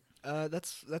year, right?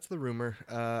 That's the rumor.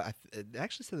 It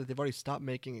actually said that they've already stopped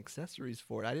making accessories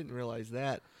for it. I didn't realize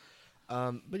that.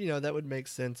 But that would make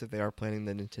sense if they are planning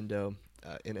the Nintendo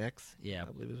NX. Yeah.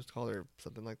 I believe it was called, or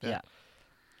something like that.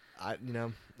 Yeah.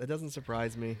 That doesn't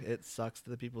surprise me. It sucks to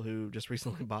the people who just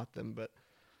recently bought them, but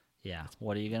Yeah.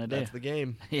 What are you going to do? that's the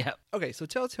game. Yeah. Okay, so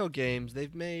Telltale Games,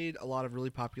 they've made a lot of really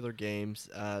popular games.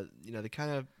 They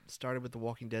kind of started with the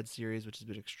Walking Dead series, which has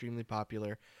been extremely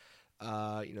popular.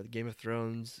 The Game of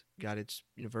Thrones got its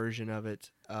version of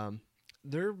it.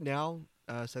 They're now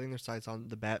setting their sights on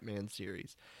the Batman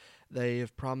series. They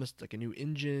have promised like a new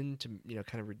engine to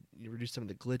kind of reduce some of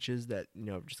the glitches that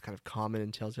are just kind of common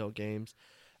in Telltale Games.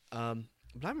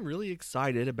 But I'm really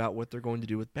excited about what they're going to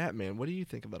do with Batman. What do you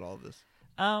think about all of this?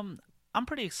 I'm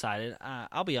pretty excited.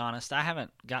 I'll be honest, I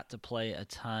haven't got to play a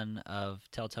ton of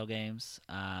Telltale games.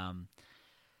 The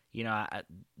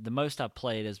most I've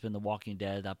played has been The Walking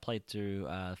Dead. I played through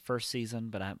first season,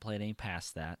 but I haven't played any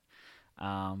past that.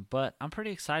 But I'm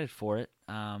pretty excited for it.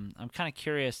 I'm kind of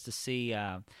curious to see,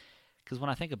 because when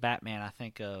I think of Batman, I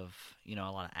think of a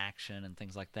lot of action and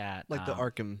things like that. Like the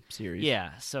Arkham series.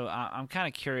 Yeah, so I'm kind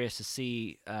of curious to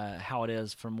see how it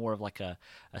is from more of like a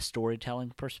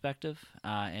storytelling perspective,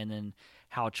 and then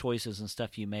how choices and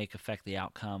stuff you make affect the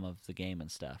outcome of the game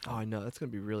and stuff. Oh, I know. That's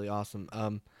going to be really awesome.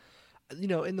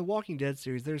 In the Walking Dead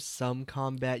series, there's some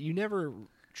combat. You never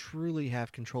truly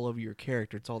have control over your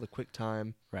character. It's all the quick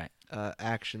time Right.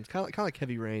 actions, kind of like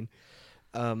Heavy Rain.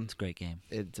 It's a great game.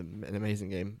 It's an amazing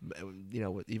game.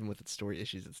 Even with its story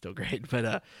issues, it's still great.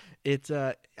 But it's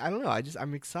I don't know.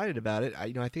 I'm excited about it.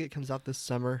 I think it comes out this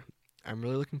summer. I'm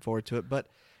really looking forward to it. But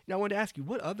I wanted to ask you,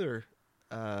 what other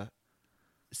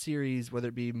series, whether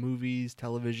it be movies,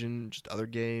 television, just other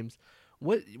games,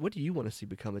 what do you want to see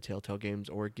become a Telltale Games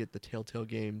or get the Telltale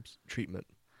Games treatment?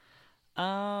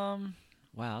 Wow,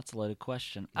 that's a loaded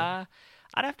question. Yeah.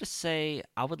 I'd have to say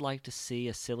I would like to see,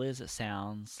 as silly as it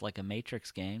sounds, like a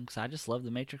Matrix game, because I just love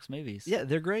the Matrix movies. Yeah,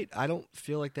 they're great. I don't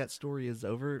feel like that story is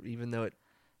over, even though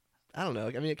I don't know.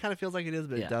 I mean, it kind of feels like it is,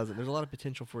 but Yeah. it doesn't. There's a lot of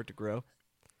potential for it to grow.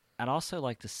 I'd also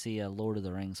like to see a Lord of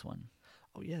the Rings one.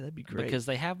 Oh, yeah, that'd be great. Because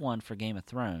they have one for Game of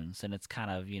Thrones, and it's kind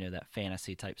of, that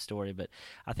fantasy type story. But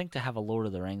I think to have a Lord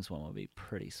of the Rings one would be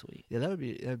pretty sweet. Yeah,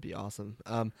 that'd be awesome.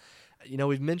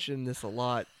 We've mentioned this a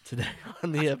lot today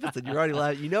on the episode. You're already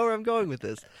laughing. You know where I'm going with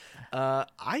this.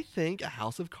 I think a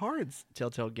House of Cards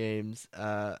Telltale Games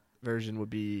version would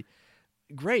be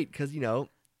great because,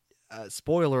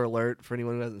 spoiler alert for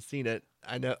anyone who hasn't seen it.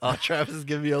 I know. Oh, Travis is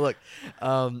giving me a look.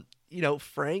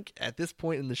 Frank, at this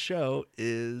point in the show,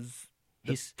 is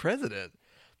he's president.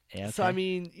 Yeah, okay. So, I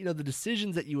mean, the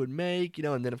decisions that you would make,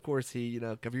 and then, of course, he,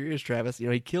 cover your ears, Travis,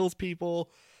 he kills people,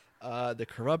 the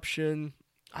corruption.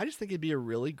 I just think it'd be a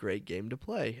really great game to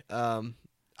play. I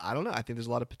don't know. I think there's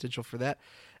a lot of potential for that.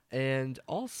 And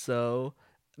also,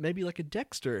 maybe like a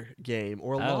Dexter game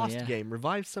or a Lost game.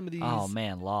 Revive some of these. Oh,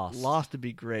 man, Lost. Lost would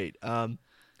be great.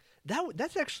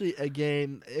 That's actually a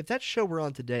game. If that show were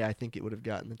on today, I think it would have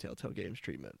gotten the Telltale Games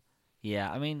treatment.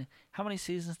 Yeah, I mean, how many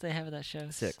seasons do they have of that show?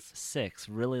 6. 6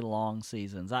 really long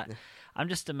seasons. Yeah. I'm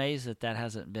just amazed that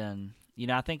hasn't been.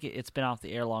 I think it's been off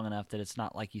the air long enough that it's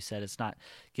not, like you said, it's not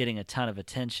getting a ton of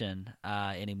attention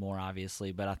anymore,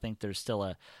 obviously. But I think there's still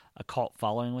a cult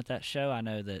following with that show. I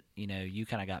know that you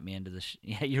kind of got me into this.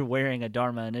 You're wearing a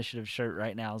Dharma Initiative shirt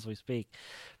right now as we speak.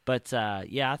 But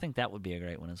yeah, I think that would be a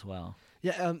great one as well.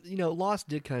 Yeah, Lost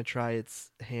did kind of try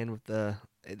its hand with the.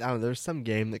 I don't know. There's some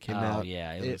game that came out.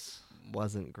 Yeah, it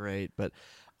wasn't great, but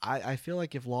I feel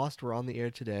like if Lost were on the air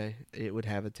today, it would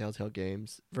have a Telltale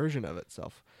Games version of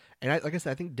itself. And like I said,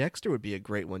 I think Dexter would be a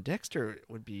great one. Dexter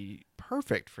would be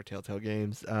perfect for Telltale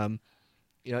Games.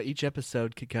 Each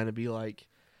episode could kind of be like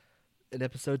an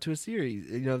episode to a series.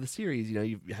 The series.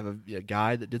 You have a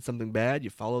guy that did something bad. You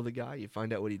follow the guy. You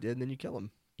find out what he did, and then you kill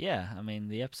him. Yeah, I mean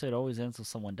the episode always ends with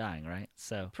someone dying, right?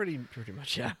 So pretty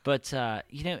much, yeah. But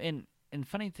and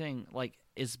funny thing, like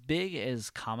as big as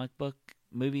comic book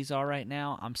movies are right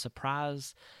now, I'm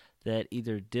surprised that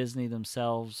either Disney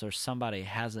themselves or somebody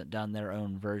hasn't done their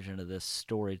own version of this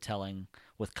storytelling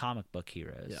with comic book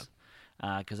heroes.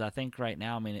 Yeah. Because I think right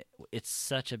now, I mean, it's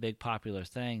such a big popular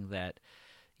thing that,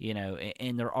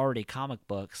 and they're already comic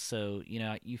books, so,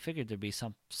 you figured there'd be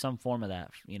some form of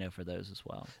that, for those as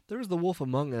well. There was The Wolf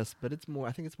Among Us, but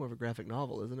I think it's more of a graphic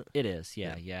novel, isn't it? It is,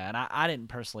 yeah. And I didn't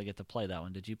personally get to play that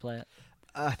one. Did you play it?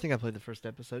 I think I played the first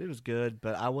episode. It was good,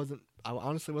 but I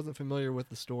honestly wasn't familiar with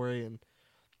the story and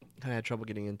kind of had trouble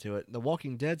getting into it. The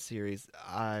Walking Dead series,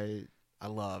 I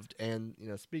loved. And,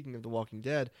 speaking of The Walking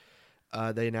Dead,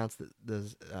 they announced that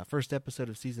the first episode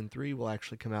of season 3 will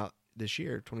actually come out this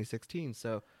year, 2016.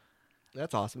 So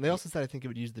that's awesome. They also said I think it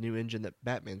would use the new engine that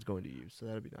Batman's going to use, so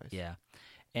that'd be nice. Yeah.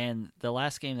 And the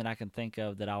last game that I can think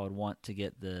of that I would want to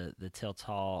get the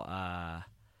Telltale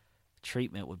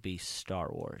treatment would be Star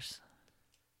Wars.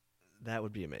 That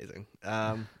would be amazing.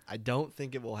 I don't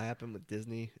think it will happen with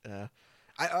Disney.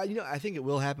 I think it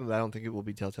will happen, but I don't think it will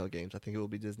be Telltale Games. I think it will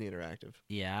be Disney Interactive.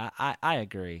 Yeah, I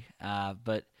agree.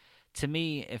 But to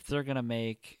me, if they're gonna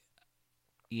make,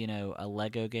 a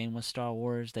Lego game with Star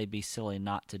Wars, they'd be silly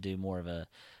not to do more of an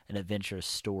adventurous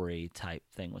story type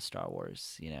thing with Star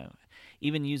Wars.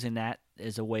 Even using that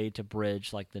as a way to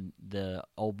bridge like the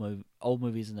old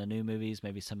movies and the new movies,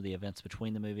 maybe some of the events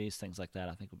between the movies, things like that.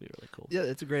 I think would be really cool. Yeah,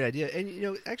 it's a great idea.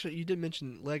 And actually, you did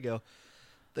mention Lego.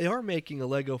 They are making a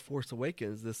Lego Force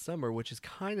Awakens this summer, which is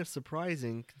kind of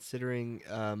surprising considering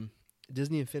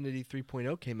Disney Infinity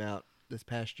 3.0 came out this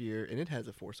past year, and it has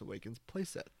a Force Awakens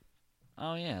playset.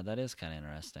 Oh, yeah, that is kind of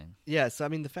interesting. Yeah, so I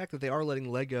mean, the fact that they are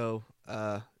letting Lego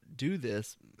do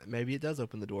this, maybe it does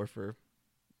open the door for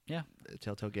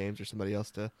Telltale Games or somebody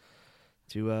else to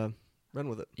run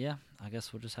with it. Yeah, I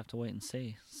guess we'll just have to wait and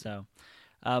see. So,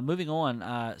 moving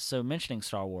on. So, mentioning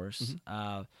Star Wars,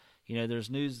 there's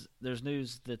news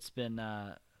that's been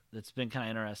kind of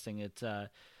interesting. It's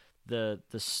the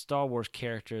Star Wars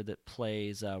character that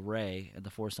plays Rey in The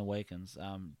Force Awakens,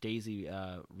 Daisy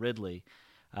Ridley.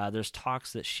 There's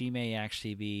talks that she may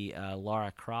actually be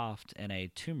Lara Croft in a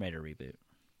Tomb Raider reboot.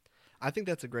 I think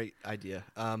that's a great idea.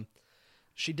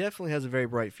 She definitely has a very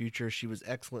bright future. She was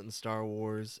excellent in Star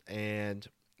Wars, and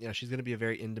she's going to be a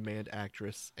very in-demand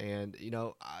actress. And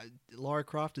Lara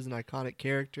Croft is an iconic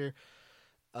character,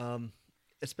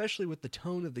 especially with the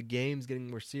tone of the games getting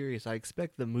more serious. I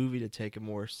expect the movie to take a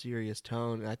more serious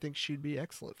tone, and I think she'd be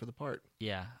excellent for the part.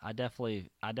 Yeah, I definitely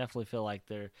feel like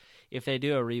if they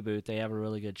do a reboot, they have a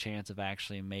really good chance of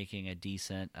actually making a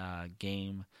decent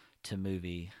game to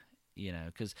movie.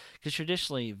 Because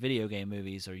traditionally video game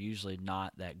movies are usually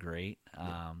not that great.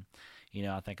 I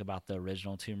think about the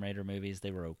original Tomb Raider movies; they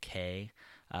were okay.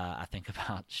 I think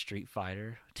about Street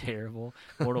Fighter, terrible.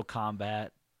 Mortal Kombat,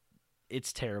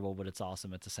 it's terrible, but it's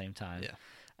awesome at the same time.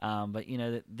 Yeah. But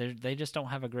they just don't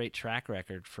have a great track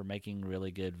record for making really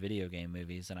good video game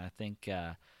movies, and I think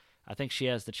she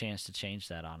has the chance to change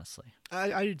that. Honestly,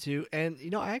 I do too. And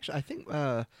I think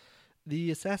the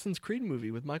Assassin's Creed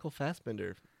movie with Michael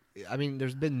Fassbender. I mean,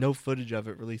 there's been no footage of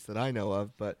it released that I know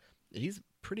of, but he's a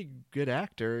pretty good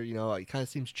actor. He kind of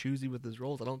seems choosy with his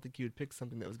roles. I don't think he would pick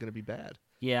something that was going to be bad.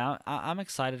 Yeah, I'm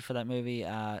excited for that movie.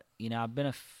 I've been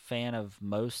a fan of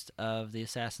most of the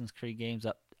Assassin's Creed games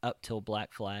up till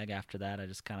Black Flag. After that, I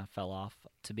just kind of fell off,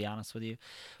 to be honest with you.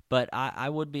 But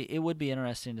it would be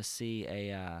interesting to see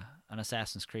an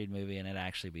Assassin's Creed movie and it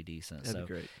actually be decent. That'd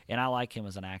be great. And I like him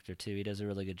as an actor too. He does a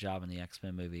really good job in the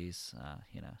X-Men movies.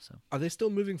 So are they still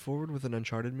moving forward with an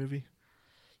Uncharted movie?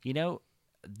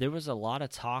 There was a lot of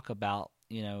talk about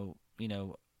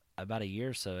about a year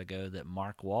or so ago that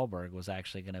Mark Wahlberg was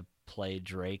actually going to play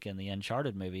Drake in the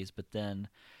Uncharted movies, but then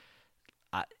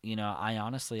I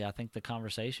honestly, I think the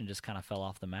conversation just kind of fell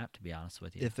off the map, to be honest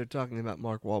with you. If they're talking about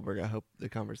Mark Wahlberg, I hope the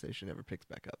conversation never picks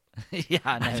back up. Yeah,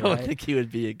 I know, I don't right? think he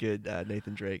would be a good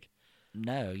Nathan Drake.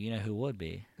 No, you know who would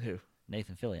be? Who?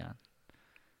 Nathan Fillion.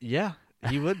 Yeah,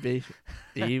 he would be.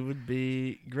 He would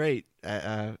be great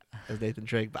as Nathan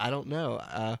Drake, but I don't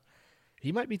know.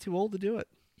 He might be too old to do it.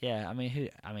 Yeah, I mean,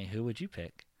 who would you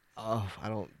pick? Oh, I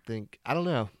don't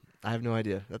know. I have no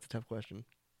idea. That's a tough question.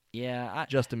 Yeah,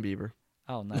 Justin Bieber.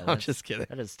 oh no, No, I'm that's- just kidding.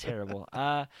 That is terrible.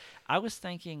 I was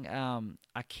thinking,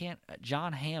 I can't.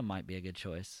 John Hamm might be a good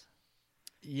choice.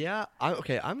 Yeah,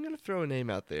 okay, I'm going to throw a name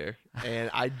out there, and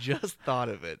I just thought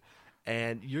of it,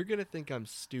 and you're going to think I'm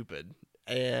stupid,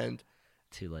 and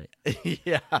Too late.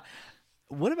 yeah.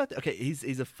 What about okay,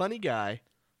 he's a funny guy.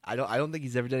 I don't think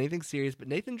he's ever done anything serious, but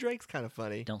Nathan Drake's kind of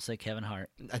funny. Don't say Kevin Hart.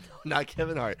 Not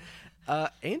Kevin Hart.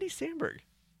 Andy Samberg.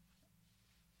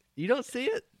 You don't see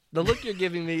it? The look you're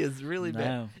giving me is really bad.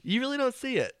 No. You really don't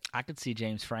see it. I could see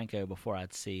James Franco before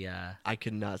I'd see. I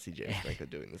could not see James Franco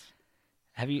doing this.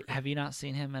 Have you not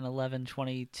seen him in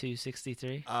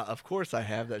 11/22/63? Of course I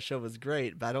have. That show was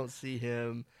great, but I don't see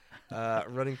him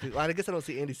running through. Well, I guess I don't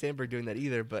see Andy Samberg doing that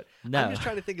either. But No. I'm just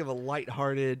trying to think of a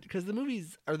lighthearted because the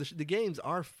movies or the games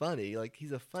are funny. Like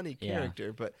he's a funny Yeah.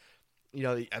 character, but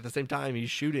at the same time he's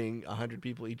shooting 100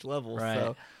 people each level. Right.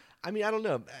 So, I mean, I don't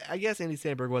know. I guess Andy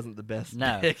Samberg wasn't the best.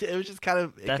 No. pick. It was just kind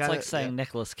of. That's like saying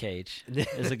Nicolas Cage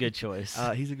is a good choice.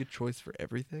 He's a good choice for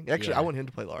everything. Actually, Yeah. I want him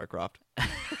to play Lara Croft.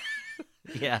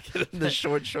 Yeah. The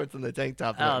short shorts and the tank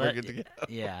top. Oh, we're that- good to go.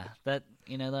 Yeah.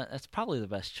 That's probably the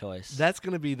best choice. That's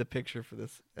going to be the picture for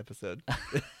this episode.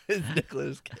 It's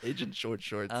Nicolas Cage in short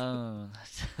shorts. Oh,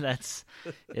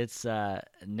 it's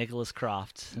Nicholas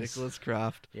Croft. Nicholas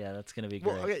Croft. Yeah, that's gonna be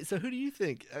great. Well, okay, so who do you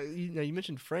think? You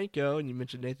mentioned Franco and you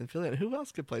mentioned Nathan Fillion. Who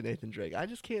else could play Nathan Drake? I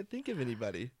just can't think of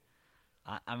anybody.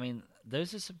 I mean,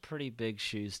 those are some pretty big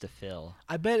shoes to fill.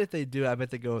 I bet if they do, I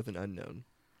bet they go with an unknown.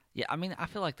 Yeah, I mean, I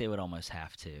feel like they would almost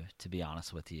have to be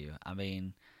honest with you. I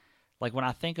mean, like when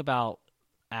I think about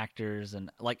actors and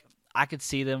like I could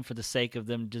see them for the sake of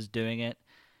them just doing it,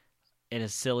 and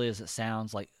as silly as it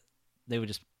sounds, like they would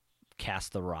just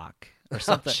cast The Rock or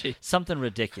something, jeez. something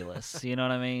ridiculous. You know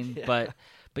what I mean? Yeah.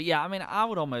 But yeah, I mean, I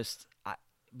would almost.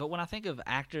 But when I think of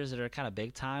actors that are kind of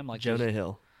big time, like Jonah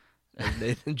Hill as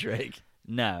Nathan Drake.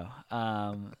 no,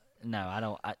 no, I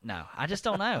don't. No, I just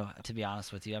don't know. To be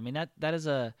honest with you, I mean that is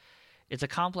it's a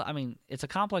complex. I mean, it's a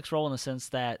complex role in the sense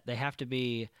that they have to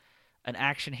be an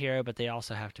action hero, but they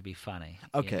also have to be funny.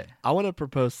 you Okay, know? I want to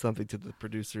propose something to the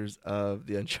producers of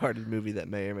the Uncharted movie that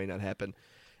may or may not happen.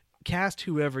 Cast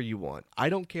whoever you want. I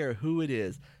don't care who it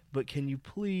is, but can you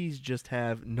please just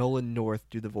have Nolan North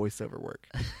do the voiceover work?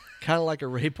 Kind of like a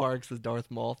Ray Parks as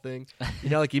Darth Maul thing.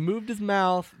 Like he moved his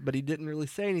mouth, but he didn't really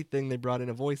say anything. They brought in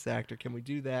a voice actor. Can we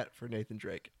do that for Nathan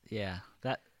Drake? Yeah,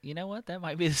 that you know what that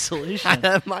might be the solution.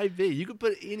 That might be. You could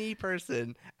put any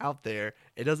person out there.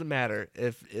 It doesn't matter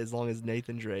as long as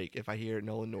Nathan Drake. If I hear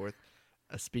Nolan North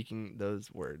speaking those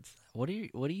words, What do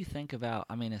you think about?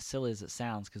 I mean, as silly as it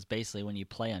sounds, because basically when you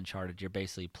play Uncharted, you're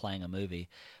basically playing a movie.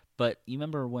 But you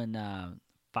remember when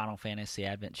Final Fantasy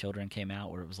Advent Children came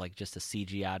out, where it was like just a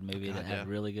CGI'd movie God, that had yeah.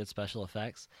 really good special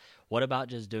effects? What about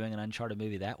just doing an Uncharted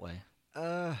movie that way?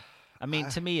 I mean,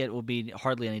 to me, it will be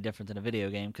hardly any different than a video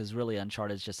game because really,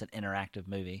 Uncharted is just an interactive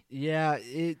movie. yeah,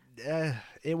 it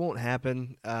won't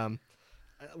happen.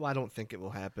 Well, I don't think it will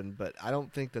happen, but I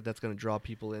don't think that that's going to draw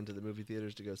people into the movie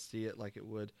theaters to go see it like it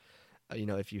would,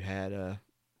 if you had a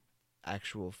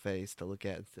actual face to look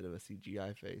at instead of a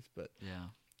CGI face. But Yeah.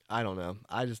 I don't know.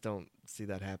 I just don't see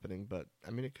that happening. But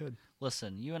I mean, it could.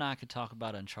 Listen, you and I could talk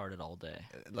about Uncharted all day.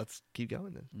 Let's keep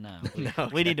going then. No, No,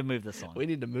 we okay. need to move this on. We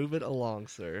need to move it along,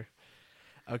 sir.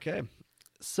 Okay,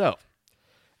 so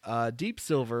Deep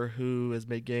Silver, who has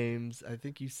made games, I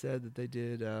think you said that they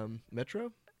did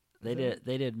Metro. They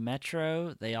did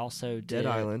Metro. They also did Dead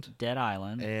Island. Dead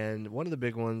Island. And one of the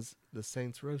big ones, the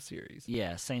Saints Row series.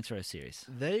 Yeah, Saints Row series.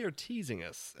 They are teasing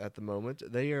us at the moment.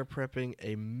 They are prepping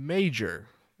a major,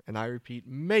 and I repeat,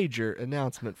 major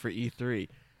announcement for E3.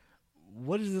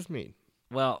 What does this mean?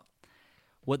 Well,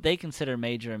 what they consider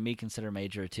major and me consider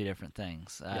major are two different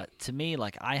things. Yeah. To me,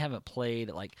 like I haven't played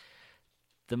like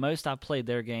the most I've played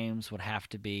their games would have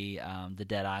to be the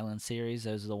Dead Island series.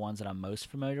 Those are the ones that I'm most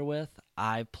familiar with.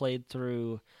 I played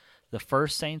through the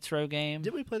first Saints Row game.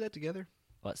 Did we play that together?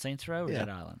 What, Saints Row or Yeah. Dead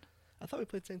Island? I thought we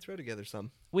played Saints Row together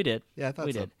some. We did. Yeah, I thought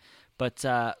we so. did.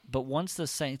 But once the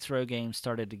Saints Row game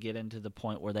started to get into the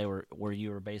point where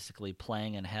you were basically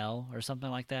playing in hell or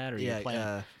something like that, or you were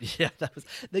playing. Yeah,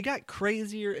 they got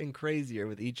crazier and crazier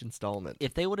with each installment.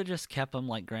 If they would have just kept them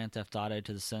like Grand Theft Auto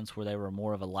to the sense where they were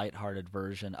more of a lighthearted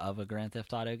version of a Grand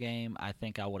Theft Auto game, I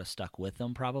think I would have stuck with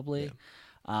them probably.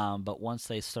 But once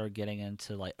they started getting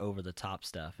into like over the top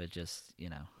stuff, it just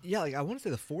Yeah, like I want to say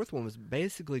the fourth one was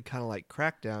basically kind of like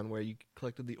Crackdown, where you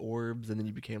collected the orbs and then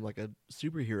you became like a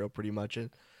superhero pretty much. And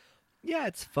yeah,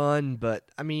 it's fun, but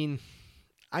I mean,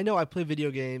 I know I play video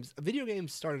games. Video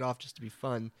games started off just to be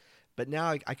fun, but now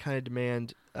I kind of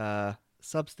demand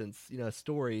substance, a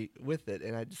story with it,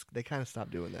 and they kind of stopped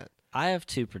doing that. I have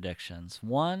two predictions.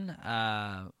 One,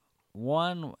 I'm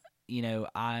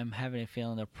having a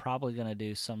feeling they're probably going to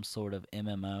do some sort of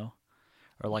MMO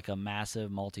or like a massive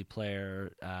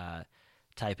multiplayer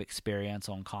type experience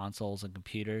on consoles and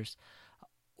computers,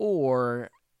 or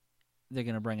they're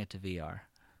going to bring it to VR.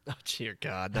 Oh, dear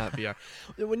God, not VR.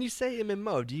 When you say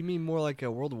MMO, do you mean more like a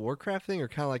World of Warcraft thing or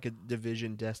kind of like a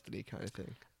Division Destiny kind of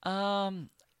thing?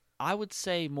 I would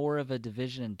say more of a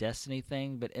Division and Destiny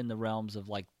thing, but in the realms of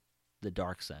like the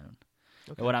Dark Zone.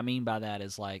 Okay. And what I mean by that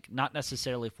is like not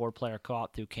necessarily 4-player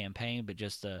co-op through campaign, but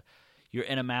just you're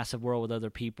in a massive world with other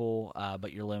people,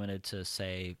 but you're limited to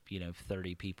say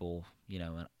 30 people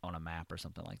on a map or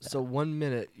something like that. So 1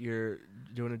 minute you're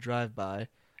doing a drive-by,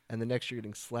 and the next you're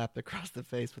getting slapped across the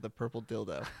face with a purple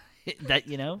dildo.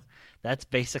 That's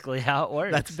basically how it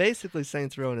works. That's basically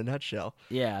Saints Row in a nutshell.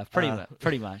 Yeah,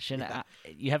 pretty much. And yeah.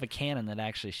 You have a cannon that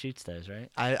actually shoots those, right?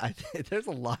 I think there's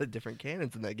a lot of different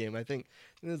cannons in that game. I think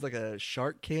there's like a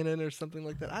shark cannon or something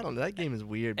like that. I don't know. That game is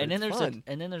weird, but it's fun.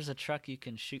 And then there's a truck you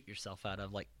can shoot yourself out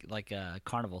of, like a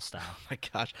carnival style. Oh my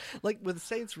gosh! Like with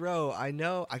Saints Row, I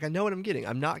know what I'm getting.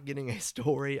 I'm not getting a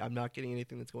story. I'm not getting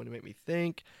anything that's going to make me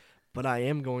think, but I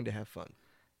am going to have fun.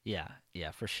 Yeah,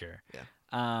 for sure.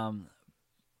 Yeah.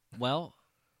 Well,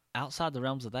 outside the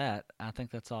realms of that, I think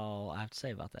that's all I have to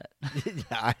say about that. Yeah,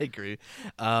 I agree.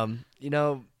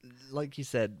 Like you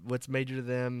said, what's major to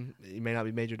them, it may not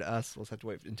be major to us. We'll just have to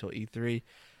wait until E3.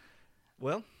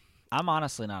 Well, I'm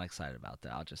honestly not excited about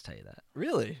that. I'll just tell you that.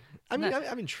 Really? I'm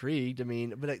intrigued.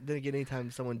 But then again, anytime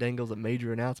someone dangles a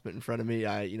major announcement in front of me,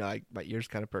 my ears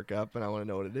kind of perk up and I want to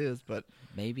know what it is. But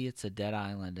maybe it's a Dead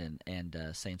Island and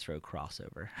Saints Row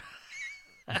crossover.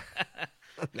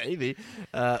 Maybe.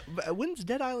 But when's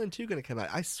Dead Island 2 going to come out?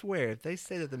 I swear, if they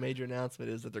say that the major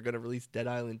announcement is that they're going to release Dead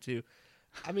Island 2,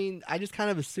 I just kind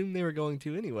of assumed they were going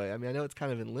to anyway. I know it's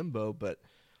kind of in limbo, but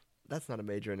that's not a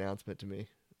major announcement to me.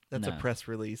 That's a press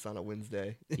release on a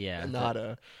Wednesday. Yeah.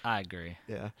 I agree.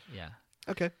 Yeah. Yeah.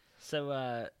 Okay.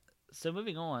 So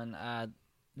moving on,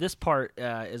 this part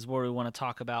is where we want to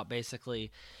talk about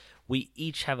basically we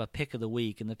each have a pick of the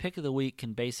week, and the pick of the week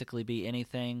can basically be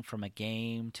anything from a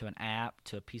game to an app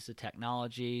to a piece of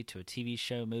technology to a TV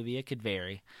show, movie. It could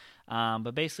vary.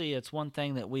 But basically it's one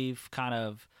thing that we've kind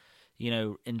of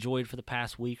enjoyed for the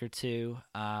past week or two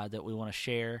that we want to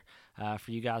share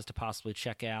for you guys to possibly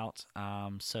check out.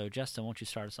 So, Justin, why don't you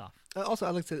start us off? Also,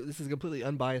 I'd like to say this is a completely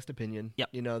unbiased opinion. Yep.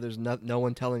 There's no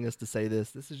one telling us to say this.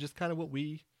 This is just kind of what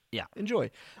we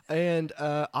enjoy. And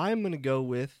I'm going to go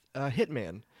with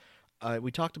Hitman.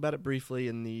 We talked about it briefly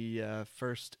in the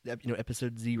first,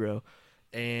 episode 0.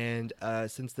 And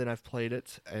since then I've played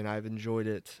it, and I've enjoyed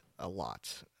it a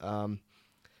lot.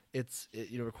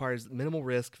 It requires minimal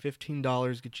risk.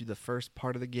 $15 gets you the first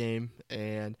part of the game,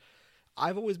 and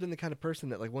I've always been the kind of person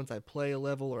that like once I play a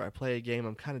level or I play a game,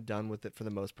 I'm kind of done with it for the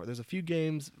most part. There's a few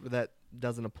games that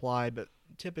doesn't apply, but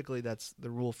typically that's the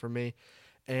rule for me.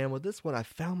 And with this one, I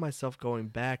found myself going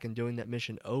back and doing that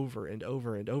mission over and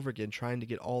over and over again, trying to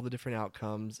get all the different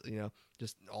outcomes,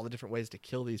 just all the different ways to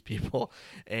kill these people.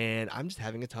 And I'm just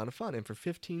having a ton of fun. And for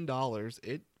 $15,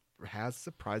 it has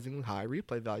surprisingly high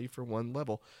replay value for one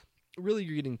level. Really,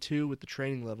 you're getting 2 with the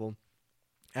training level.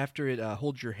 After it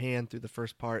holds your hand through the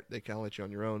first part, they kind of let you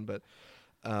on your own. But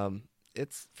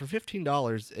it's for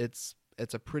 $15,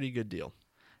 it's a pretty good deal.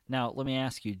 Now, let me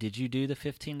ask you, did you do the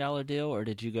 $15 deal, or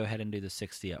did you go ahead and do the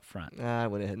 $60 up front? I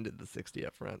went ahead and did the $60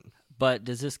 up front. But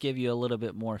does this give you a little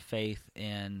bit more faith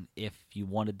in if you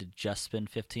wanted to just spend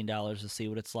 $15 to see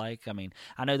what it's like?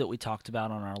 I know that we talked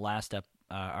about on our last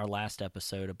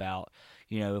episode about,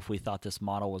 if we thought this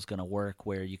model was going to work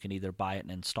where you can either buy it in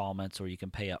installments or you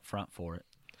can pay up front for it.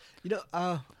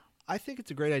 I think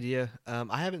it's a great idea.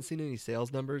 I haven't seen any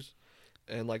sales numbers,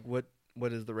 and like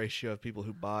what is the ratio of people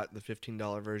who bought the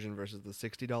 $15 version versus the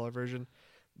 $60 version.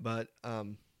 But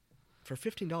for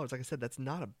 $15, like I said, that's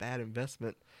not a bad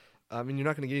investment. You're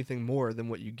not going to get anything more than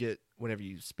what you get whenever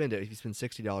you spend it. If you spend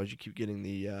 $60, you keep getting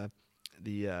the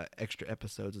extra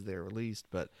episodes as they're released.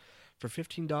 But for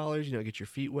 $15, get your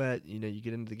feet wet. You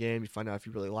get into the game, you find out if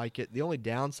you really like it. The only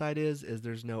downside is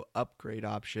there's no upgrade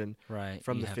option Right.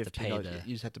 from You the have to pay $15.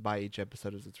 You just have to buy each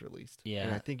episode as it's released. Yeah.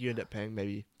 And I think you end up paying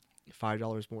maybe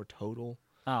 $5 more total,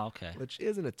 Oh, okay. which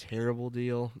isn't a terrible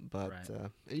deal. But Right.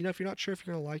 if you're not sure if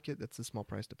you're gonna like it, that's a small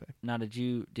price to pay. Now, did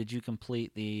you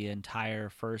complete the entire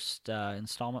first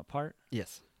installment part?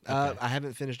 Yes. Okay. I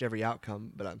haven't finished every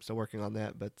outcome, but I'm still working on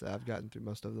that. But I've gotten through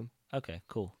most of them. Okay,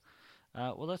 cool.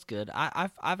 Well, that's good.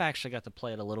 I've actually got to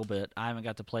play it a little bit. I haven't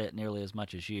got to play it nearly as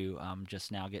much as you. I'm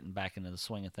just now getting back into the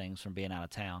swing of things from being out of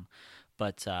town.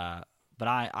 But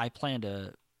I plan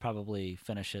to probably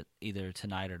finish it either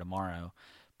tonight or tomorrow.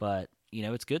 But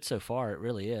it's good so far. It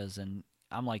really is. And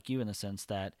I'm like you in the sense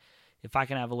that if I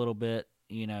can have a little bit,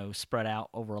 spread out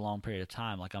over a long period of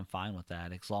time, like I'm fine with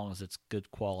that as long as it's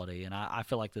good quality. And I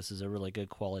feel like this is a really good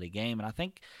quality game. And I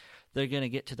think they're going to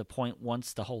get to the point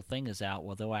once the whole thing is out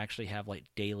where they'll actually have like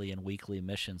daily and weekly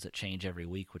missions that change every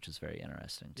week, which is very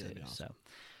interesting too. Yeah, awesome.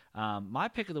 So my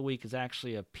pick of the week is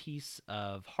actually a piece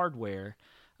of hardware.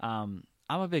 I'm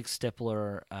a big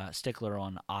stickler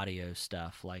on audio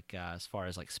stuff, like as far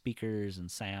as like speakers and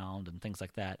sound and things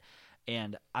like that.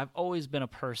 And I've always been a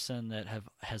person that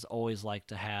has always liked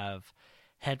to have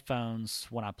headphones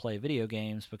when I play video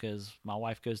games because my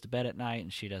wife goes to bed at night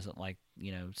and she doesn't like,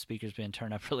 speakers being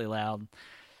turned up really loud,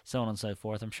 so on and so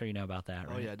forth. I'm sure you know about that,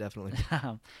 right? Oh yeah, definitely.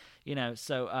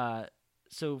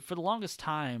 So for the longest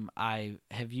time, I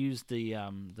have used the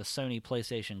Sony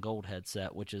PlayStation Gold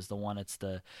headset, which is the one. It's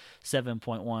the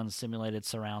 7.1 simulated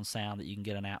surround sound that you can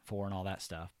get an app for and all that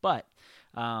stuff. But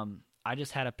I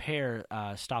just had a pair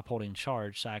stop holding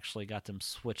charge, so I actually got them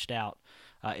switched out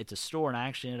at the store, and I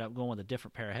actually ended up going with a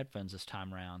different pair of headphones this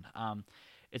time around.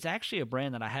 It's actually a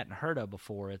brand that I hadn't heard of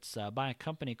before. It's by a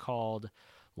company called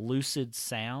Lucid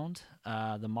Sound.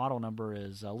 The model number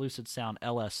is Lucid Sound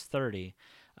LS30,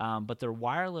 but they're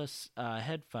wireless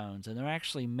headphones, and they're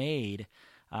actually made.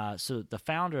 So the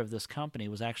founder of this company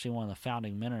was actually one of the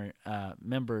founding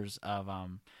members of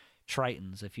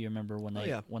Tritons, if you remember when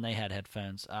they had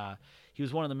headphones. He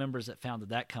was one of the members that founded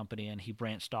that company, and he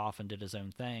branched off and did his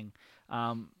own thing.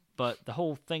 But the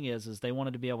whole thing is they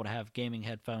wanted to be able to have gaming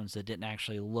headphones that didn't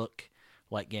actually look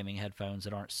like gaming headphones,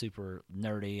 that aren't super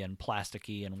nerdy and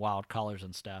plasticky and wild colors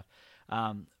and stuff.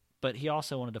 But he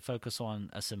also wanted to focus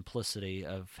on a simplicity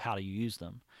of how to use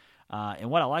them. And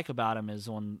what I like about him is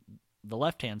on the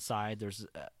left-hand side,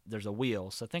 there's a wheel.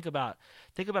 So think about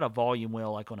a volume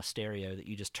wheel like on a stereo that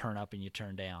you just turn up and you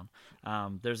turn down.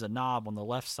 There's a knob on the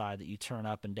left side that you turn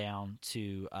up and down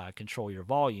to control your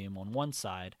volume on one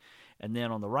side, and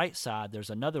then on the right side there's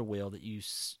another wheel that you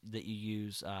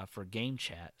use for game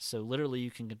chat. So literally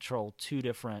you can control two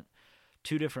different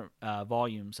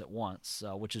volumes at once,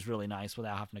 which is really nice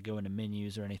without having to go into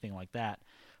menus or anything like that.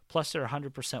 Plus they're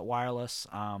 100% wireless.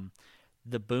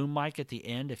 The boom mic at the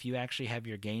end, if you actually have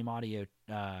your game audio,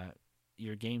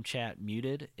 your game chat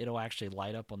muted, it'll actually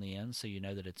light up on the end so you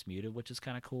know that it's muted, which is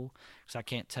kind of cool. Because I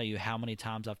can't tell you how many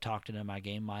times I've talked into my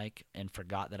game mic and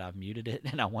forgot that I've muted it,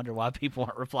 and I wonder why people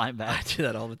aren't replying back. I do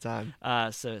that all the time.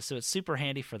 So it's super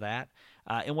handy for that.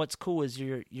 And what's cool is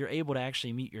you're able to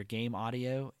actually mute your game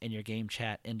audio and your game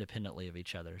chat independently of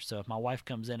each other. So if my wife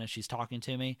comes in and she's talking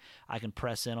to me, I can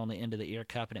press in on the end of the ear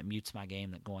cup and it mutes my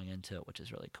game that's going into it, which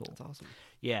is really cool. That's awesome.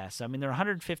 Yeah, so I mean they're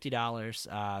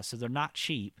 $150, so they're not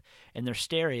cheap, and they're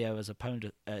stereo as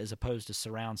opposed to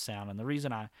surround sound. And the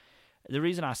reason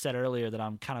I said earlier that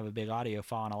I'm kind of a big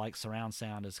audiophile and I like surround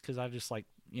sound is because I just like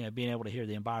being able to hear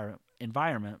the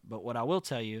environment. But what I will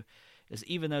tell you is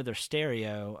even though they're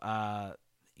stereo,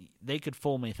 they could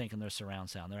fool me thinking they're surround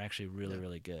sound. They're actually really,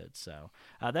 really good. So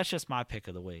that's just my pick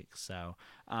of the week. So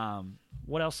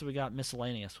what else have we got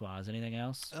miscellaneous-wise? Anything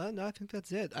else? No, I think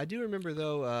that's it. I do remember,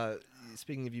 though,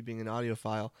 speaking of you being an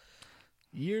audiophile,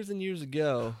 years and years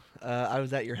ago, I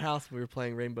was at your house when we were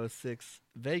playing Rainbow Six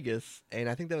Vegas, and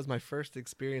I think that was my first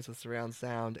experience with surround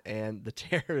sound, and the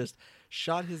terrorist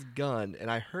shot his gun,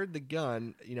 and I heard the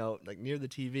gun, like near the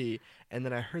TV, and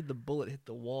then I heard the bullet hit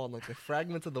the wall, and like the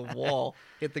fragments of the wall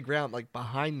hit the ground like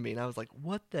behind me, and I was like,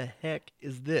 what the heck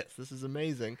is this? This is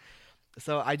amazing.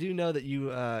 So I do know that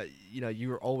you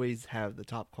always have the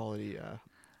top quality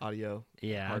audio.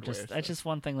 Yeah, hardware, that's just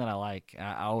one thing that I like.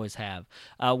 I always have.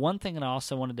 One thing that I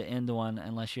also wanted to end on,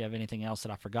 unless you have anything else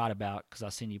that I forgot about, because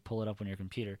I've seen you pull it up on your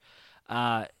computer.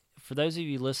 For those of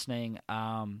you listening,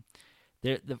 one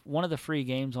of the free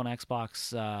games on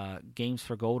Xbox Games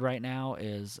for Gold right now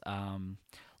is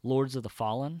Lords of the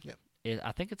Fallen. Yep.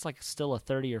 I think it's like still a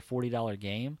 $30 or $40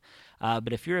 game.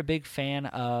 But if you're a big fan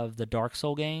of the Dark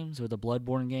Souls games or the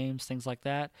Bloodborne games, things like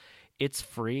that, It's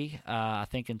free, I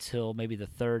think, until maybe the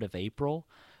 3rd of April.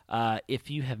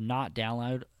 If you have not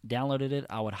downloaded it,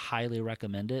 I would highly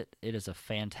recommend it. It is a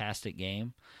fantastic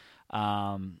game.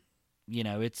 To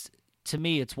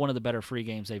me, it's one of the better free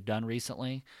games they've done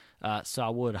recently. So I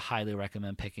would highly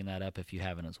recommend picking that up if you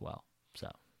haven't as well.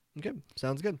 So Okay,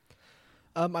 sounds good.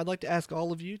 I'd like to ask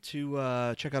all of you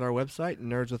to check out our website,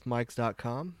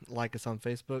 nerdswithmikes.com. Like us on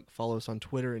Facebook, follow us on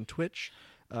Twitter and Twitch.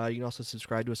 You can also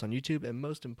subscribe to us on YouTube, and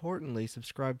most importantly,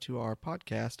 subscribe to our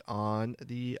podcast on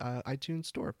the iTunes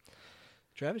Store.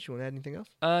 Travis, you want to add anything else?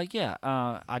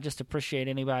 I just appreciate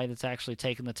anybody that's actually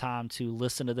taken the time to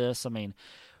listen to this. I mean,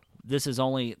 this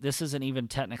isn't even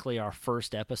technically our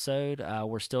first episode.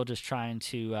 We're still just trying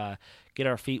to get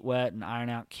our feet wet and iron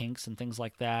out kinks and things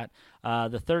like that.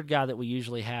 The third guy that we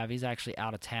usually have, he's actually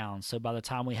out of town. So by the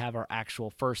time we have our actual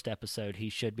first episode, he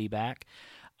should be back.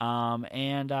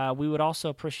 And we would also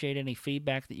appreciate any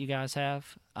feedback that you guys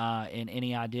have and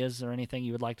any ideas or anything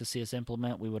you would like to see us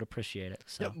implement. We would appreciate it.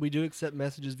 So. Yep, we do accept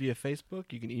messages via Facebook.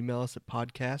 You can email us at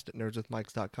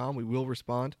podcast@nerdswithmikes.com. We will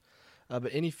respond. But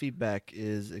any feedback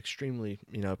is extremely,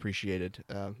 appreciated.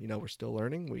 We're still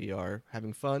learning. We are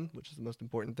having fun, which is the most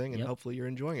important thing, and hopefully you're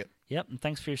enjoying it. Yep, and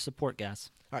thanks for your support,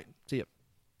 guys. All right, see ya.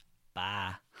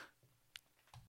 Bye.